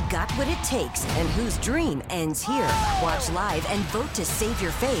 Who's got what it takes, and whose dream ends here? Watch live and vote to save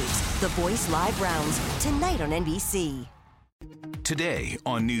your faves. The Voice Live rounds, tonight on NBC. Today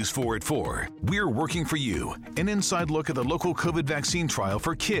on News 4 at 4, we're working for you. An inside look at the local COVID vaccine trial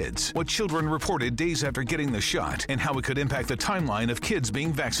for kids, what children reported days after getting the shot, and how it could impact the timeline of kids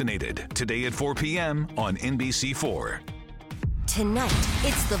being vaccinated. Today at 4 p.m. on NBC4. Tonight,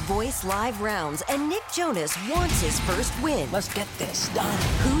 it's The Voice Live rounds, and Nick Jonas wants his first win. Let's get this done.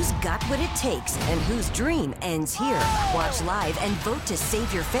 Who's got what it takes, and whose dream ends here? Watch live and vote to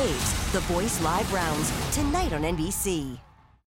save your faves. The Voice Live rounds, tonight on NBC.